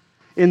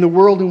in the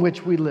world in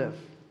which we live.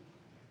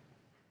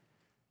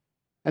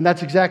 And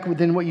that's exactly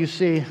then what you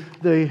see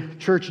the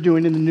church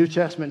doing in the New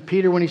Testament.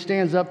 Peter, when he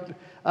stands up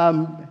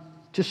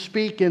to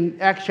speak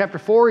in Acts chapter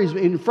 4, he's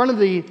in front of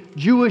the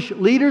Jewish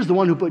leaders, the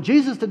one who put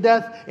Jesus to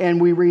death, and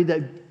we read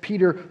that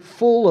Peter,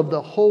 full of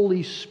the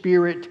Holy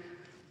Spirit,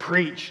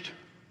 preached,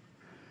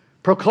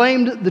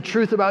 proclaimed the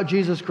truth about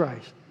Jesus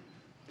Christ.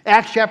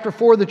 Acts chapter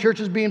 4, the church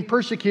is being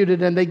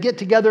persecuted, and they get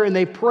together and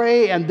they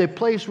pray, and the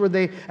place where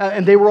they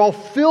were all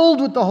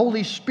filled with the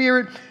Holy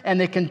Spirit, and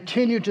they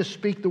continue to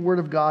speak the word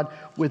of God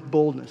with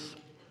boldness.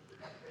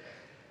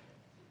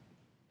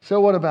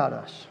 So what about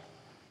us?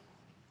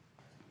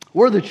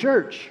 We're the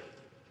church.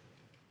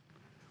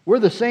 We're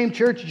the same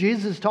church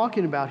Jesus is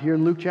talking about here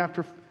in Luke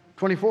chapter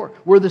 24.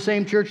 We're the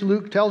same church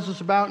Luke tells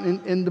us about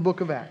in the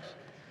book of Acts.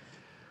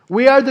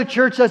 We are the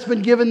church that's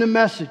been given the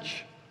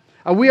message.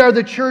 We are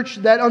the church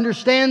that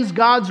understands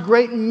God's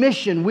great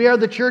mission. We are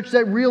the church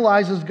that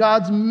realizes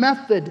God's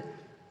method.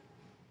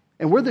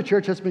 And we're the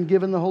church that's been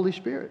given the Holy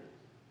Spirit,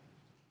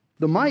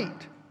 the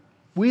might.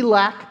 We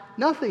lack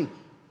nothing.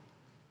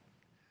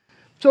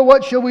 So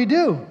what shall we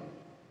do?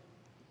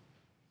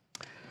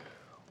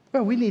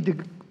 Well, we need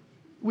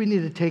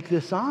to take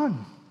this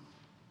on.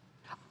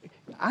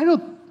 I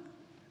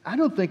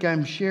don't think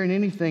I'm sharing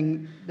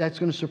anything that's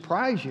going to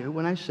surprise you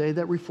when I say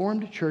that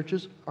Reformed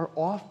churches are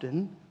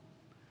often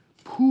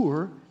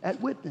poor at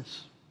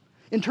witness.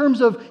 In terms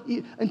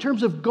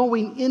of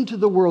going into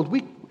the world,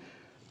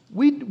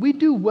 we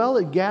do well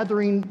at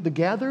gathering the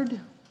gathered.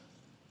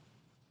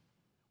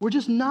 We're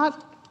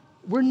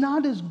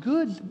not as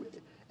good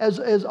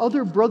as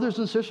other brothers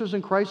and sisters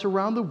in Christ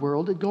around the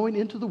world at going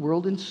into the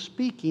world and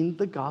speaking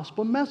the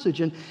gospel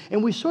message. And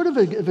we sort of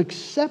have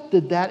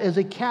accepted that as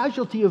a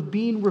casualty of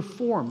being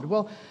reformed.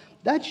 Well,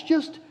 that's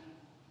just,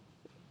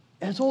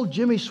 as old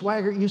Jimmy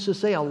Swaggart used to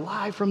say, a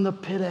lie from the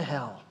pit of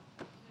hell.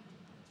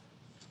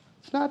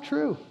 It's not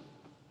true.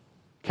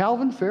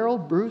 Calvin, Farrell,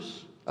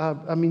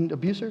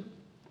 Bucer,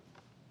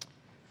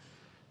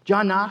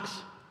 John Knox.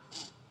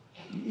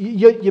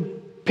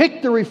 You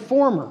pick the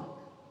reformer,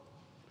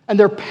 and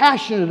they're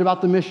passionate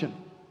about the mission.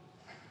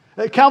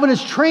 Calvin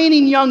is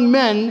training young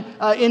men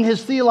in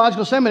his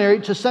theological seminary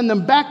to send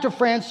them back to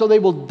France so they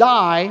will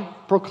die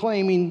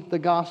proclaiming the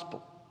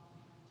gospel.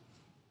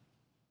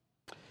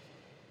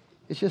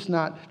 It's just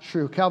not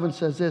true. Calvin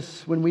says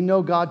this: when we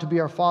know God to be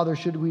our Father,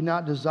 should we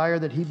not desire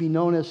that He be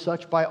known as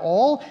such by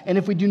all? And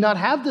if we do not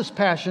have this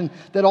passion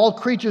that all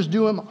creatures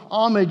do Him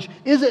homage,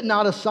 is it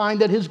not a sign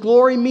that His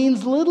glory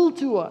means little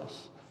to us?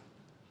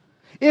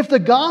 If the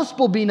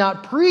gospel be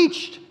not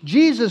preached,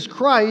 Jesus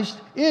Christ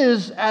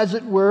is, as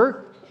it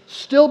were,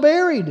 still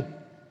buried.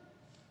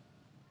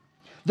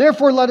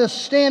 Therefore, let us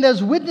stand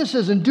as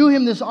witnesses and do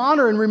Him this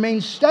honor and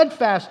remain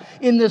steadfast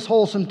in this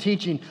wholesome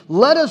teaching.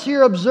 Let us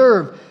here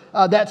observe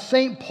that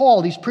St.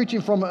 Paul, he's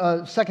preaching from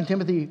 2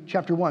 Timothy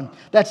chapter 1,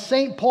 that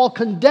St. Paul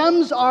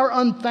condemns our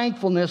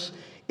unthankfulness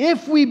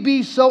if we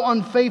be so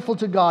unfaithful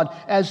to God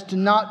as to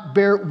not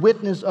bear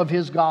witness of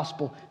His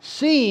gospel,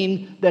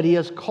 seeing that He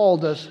has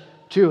called us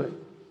to it.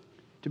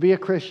 To be a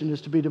Christian is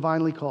to be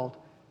divinely called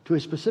to a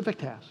specific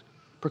task,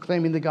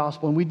 proclaiming the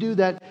gospel. And we do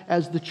that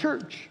as the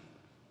church.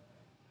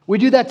 We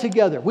do that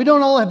together. We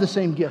don't all have the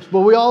same gifts,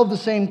 but we all have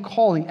the same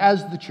calling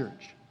as the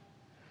church.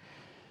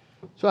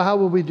 So how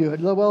will we do it?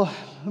 Well,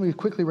 let me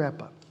quickly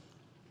wrap up.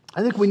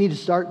 I think we need to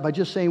start by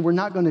just saying we're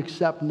not going to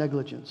accept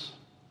negligence.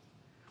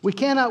 We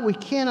cannot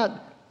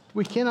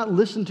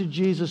listen to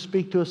Jesus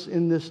speak to us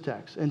in this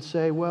text and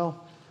say,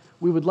 well,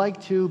 we would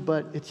like to,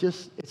 but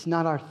it's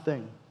not our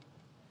thing.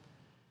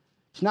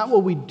 It's not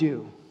what we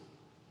do.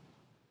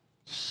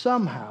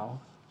 Somehow,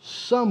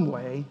 some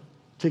way,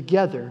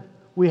 together,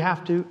 we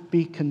have to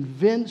be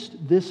convinced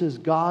this is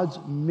God's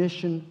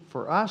mission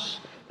for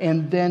us,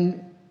 and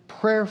then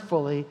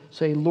prayerfully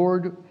say,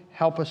 Lord,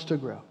 help us to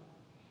grow.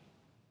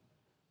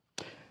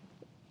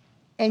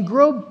 And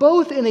grow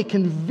both in a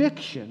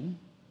conviction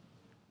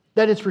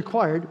that it's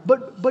required,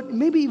 but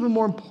maybe even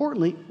more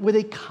importantly, with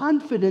a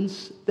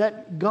confidence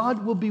that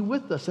God will be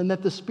with us and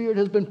that the Spirit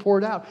has been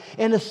poured out,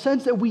 and a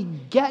sense that we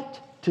get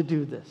to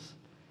do this.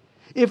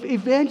 If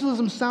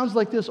evangelism sounds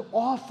like this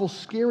awful,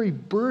 scary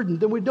burden,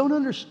 then we don't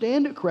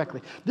understand it correctly.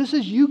 This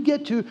is you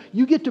get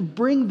to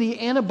bring the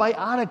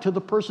antibiotic to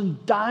the person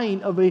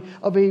dying of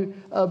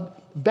a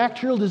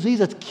bacterial disease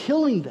that's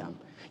killing them.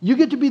 You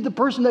get to be the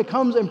person that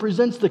comes and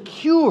presents the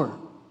cure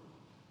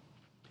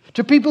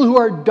to people who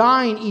are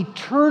dying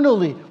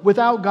eternally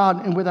without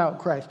God and without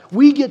Christ.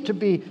 We get to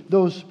be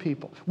those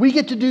people. We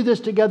get to do this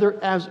together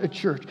as a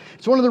church.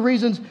 It's one of the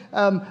reasons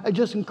I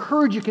just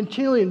encourage you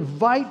continually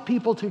invite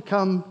people to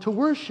come to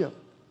worship,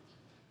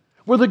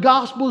 where the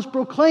gospel is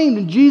proclaimed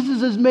and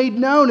Jesus is made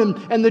known,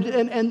 and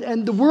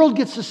the world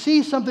gets to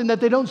see something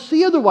that they don't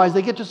see otherwise.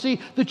 They get to see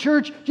the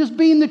church just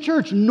being the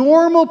church.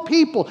 Normal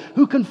people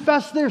who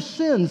confess their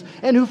sins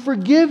and who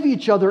forgive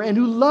each other and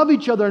who love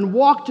each other and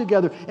walk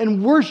together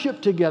and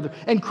worship together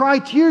and cry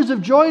tears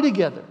of joy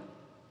together.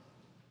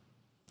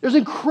 There's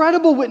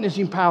incredible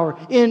witnessing power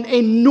in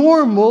a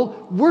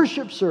normal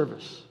worship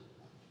service.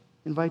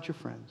 Invite your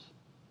friends.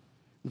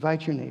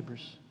 Invite your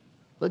neighbors.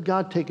 Let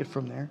God take it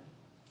from there.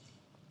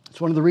 It's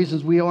one of the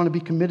reasons we want to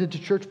be committed to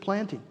church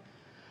planting.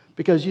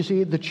 Because you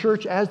see, the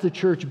church as the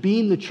church,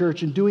 being the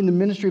church and doing the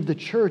ministry of the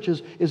church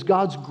is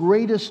God's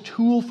greatest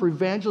tool for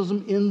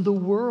evangelism in the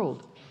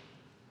world.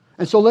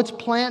 And so let's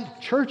plant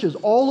churches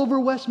all over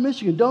West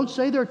Michigan. Don't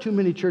say there are too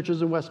many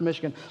churches in West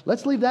Michigan.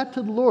 Let's leave that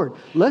to the Lord.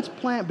 Let's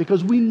plant,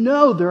 because we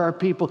know there are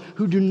people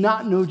who do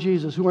not know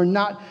Jesus, who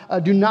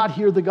do not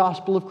hear the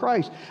gospel of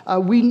Christ.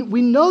 We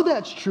know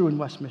that's true in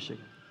West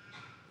Michigan.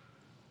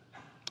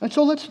 And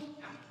so let's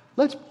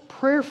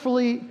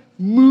prayerfully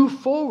move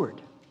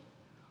forward,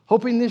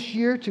 hoping this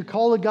year to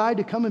call a guy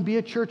to come and be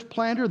a church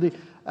planter. The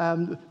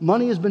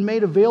money has been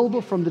made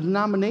available from the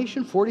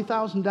denomination,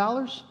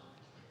 $40,000,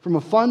 from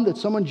a fund that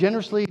someone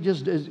generously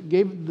just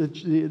gave the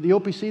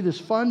OPC this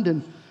fund,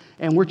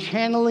 and we're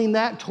channeling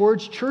that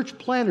towards church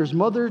planters,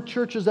 mother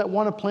churches that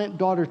want to plant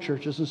daughter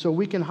churches. And so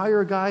we can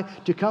hire a guy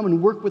to come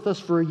and work with us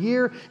for a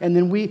year, and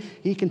then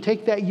he can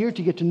take that year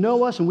to get to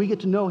know us, and we get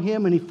to know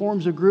him, and he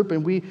forms a group,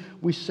 and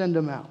we send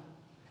him out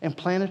and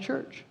plant a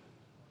church.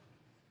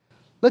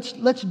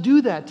 Let's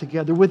do that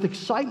together with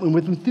excitement,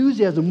 with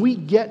enthusiasm. We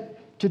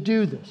get to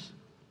do this.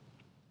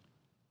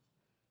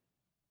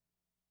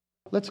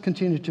 Let's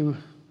continue to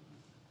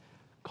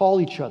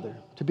call each other,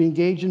 to be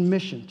engaged in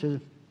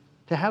mission,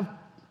 to have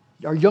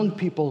our young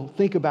people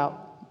think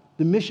about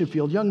the mission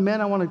field. Young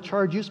men, I want to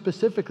charge you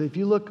specifically. If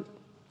you look,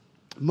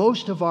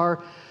 most of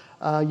our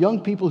young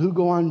people who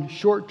go on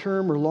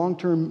short-term or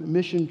long-term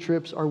mission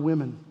trips are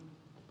women.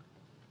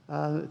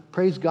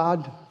 Praise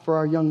God for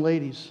our young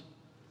ladies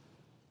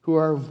who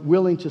are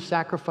willing to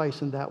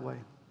sacrifice in that way.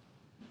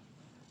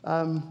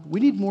 We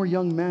need more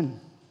young men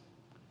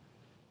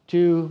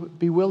to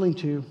be willing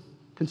to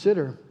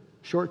consider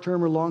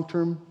short-term or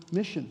long-term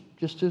mission,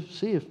 just to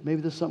see if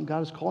maybe this is something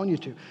God is calling you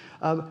to.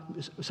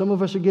 Some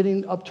of us are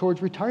getting up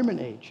towards retirement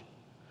age.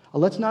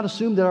 Let's not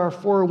assume that our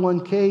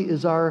 401k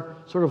is our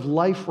sort of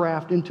life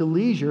raft into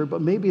leisure,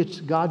 but maybe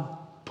it's God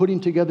putting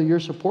together your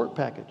support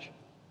package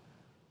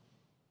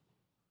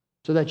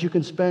so that you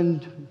can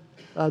spend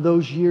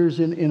those years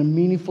in a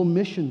meaningful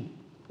mission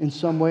in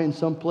some way, in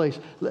some place.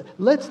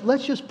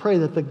 Let's just pray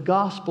that the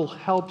gospel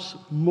helps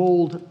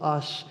mold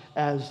us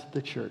as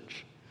the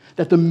church.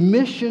 That the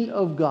mission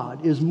of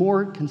God is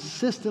more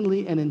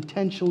consistently and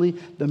intentionally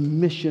the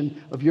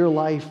mission of your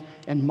life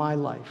and my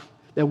life.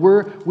 That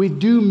we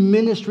do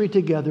ministry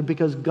together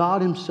because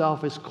God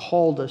himself has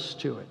called us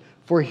to it.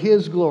 For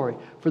his glory,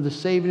 for the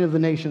saving of the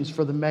nations,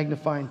 for the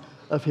magnifying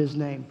of his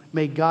name.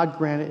 May God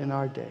grant it in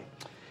our day.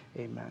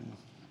 Amen.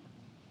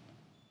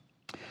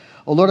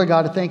 Oh, Lord our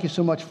God, I thank you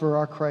so much for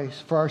our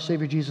Christ, for our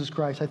Savior Jesus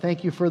Christ. I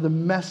thank you for the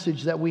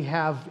message that we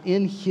have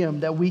in him,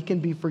 that we can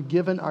be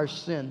forgiven our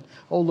sin.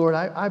 Oh, Lord,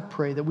 I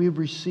pray that we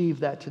receive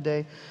that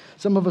today.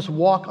 Some of us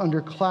walk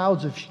under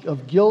clouds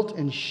of guilt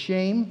and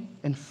shame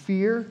and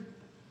fear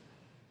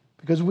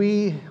because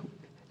we,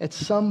 at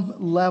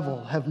some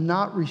level, have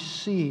not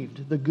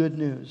received the good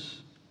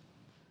news.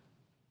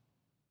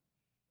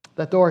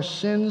 That though our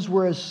sins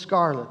were as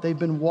scarlet, they've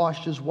been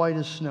washed as white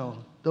as snow.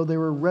 Though they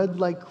were red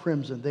like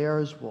crimson, they are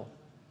as wool.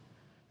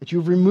 That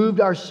you've removed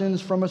our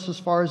sins from us as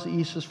far as the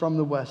east is from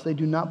the west. They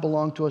do not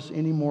belong to us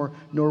anymore,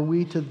 nor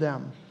we to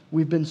them.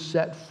 We've been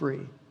set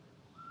free.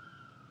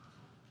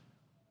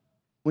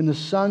 When the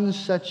Son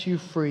sets you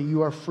free,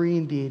 you are free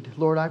indeed.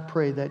 Lord, I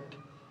pray that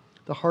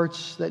the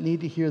hearts that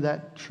need to hear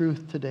that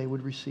truth today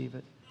would receive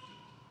it.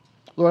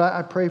 Lord,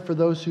 I pray for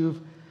those who've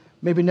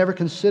maybe never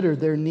considered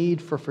their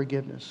need for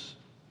forgiveness.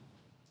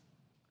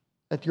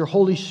 That your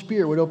Holy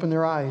Spirit would open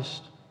their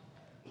eyes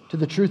to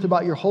the truth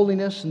about your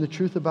holiness and the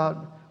truth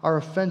about our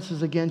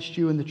offenses against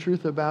you and the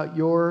truth about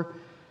your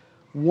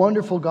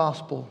wonderful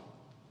gospel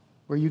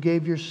where you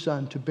gave your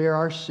Son to bear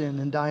our sin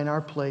and die in our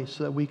place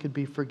so that we could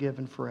be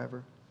forgiven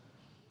forever.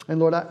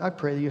 And Lord, I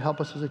pray that you help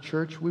us as a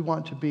church. We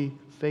want to be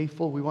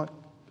faithful. We want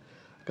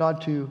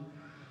God to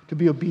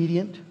be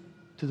obedient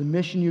to the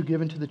mission you've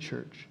given to the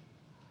church.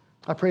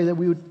 I pray that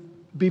we would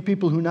be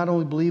people who not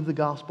only believe the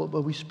gospel,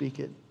 but we speak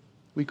it.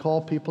 We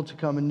call people to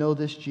come and know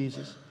this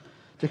Jesus,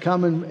 to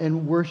come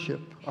and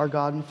worship our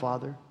God and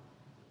Father.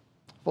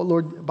 But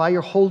Lord, by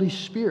your Holy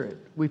Spirit,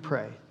 we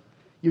pray,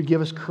 you'd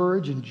give us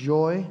courage and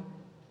joy,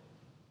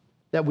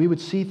 that we would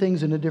see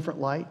things in a different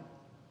light,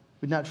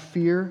 we'd not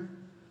fear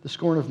the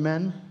scorn of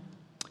men.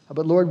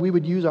 But Lord, we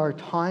would use our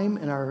time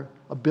and our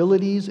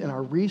abilities and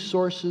our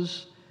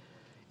resources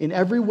in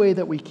every way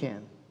that we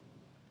can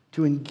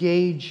to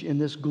engage in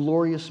this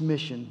glorious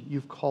mission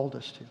you've called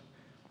us to.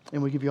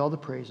 And we give you all the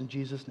praise in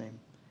Jesus' name.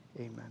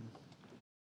 Amen.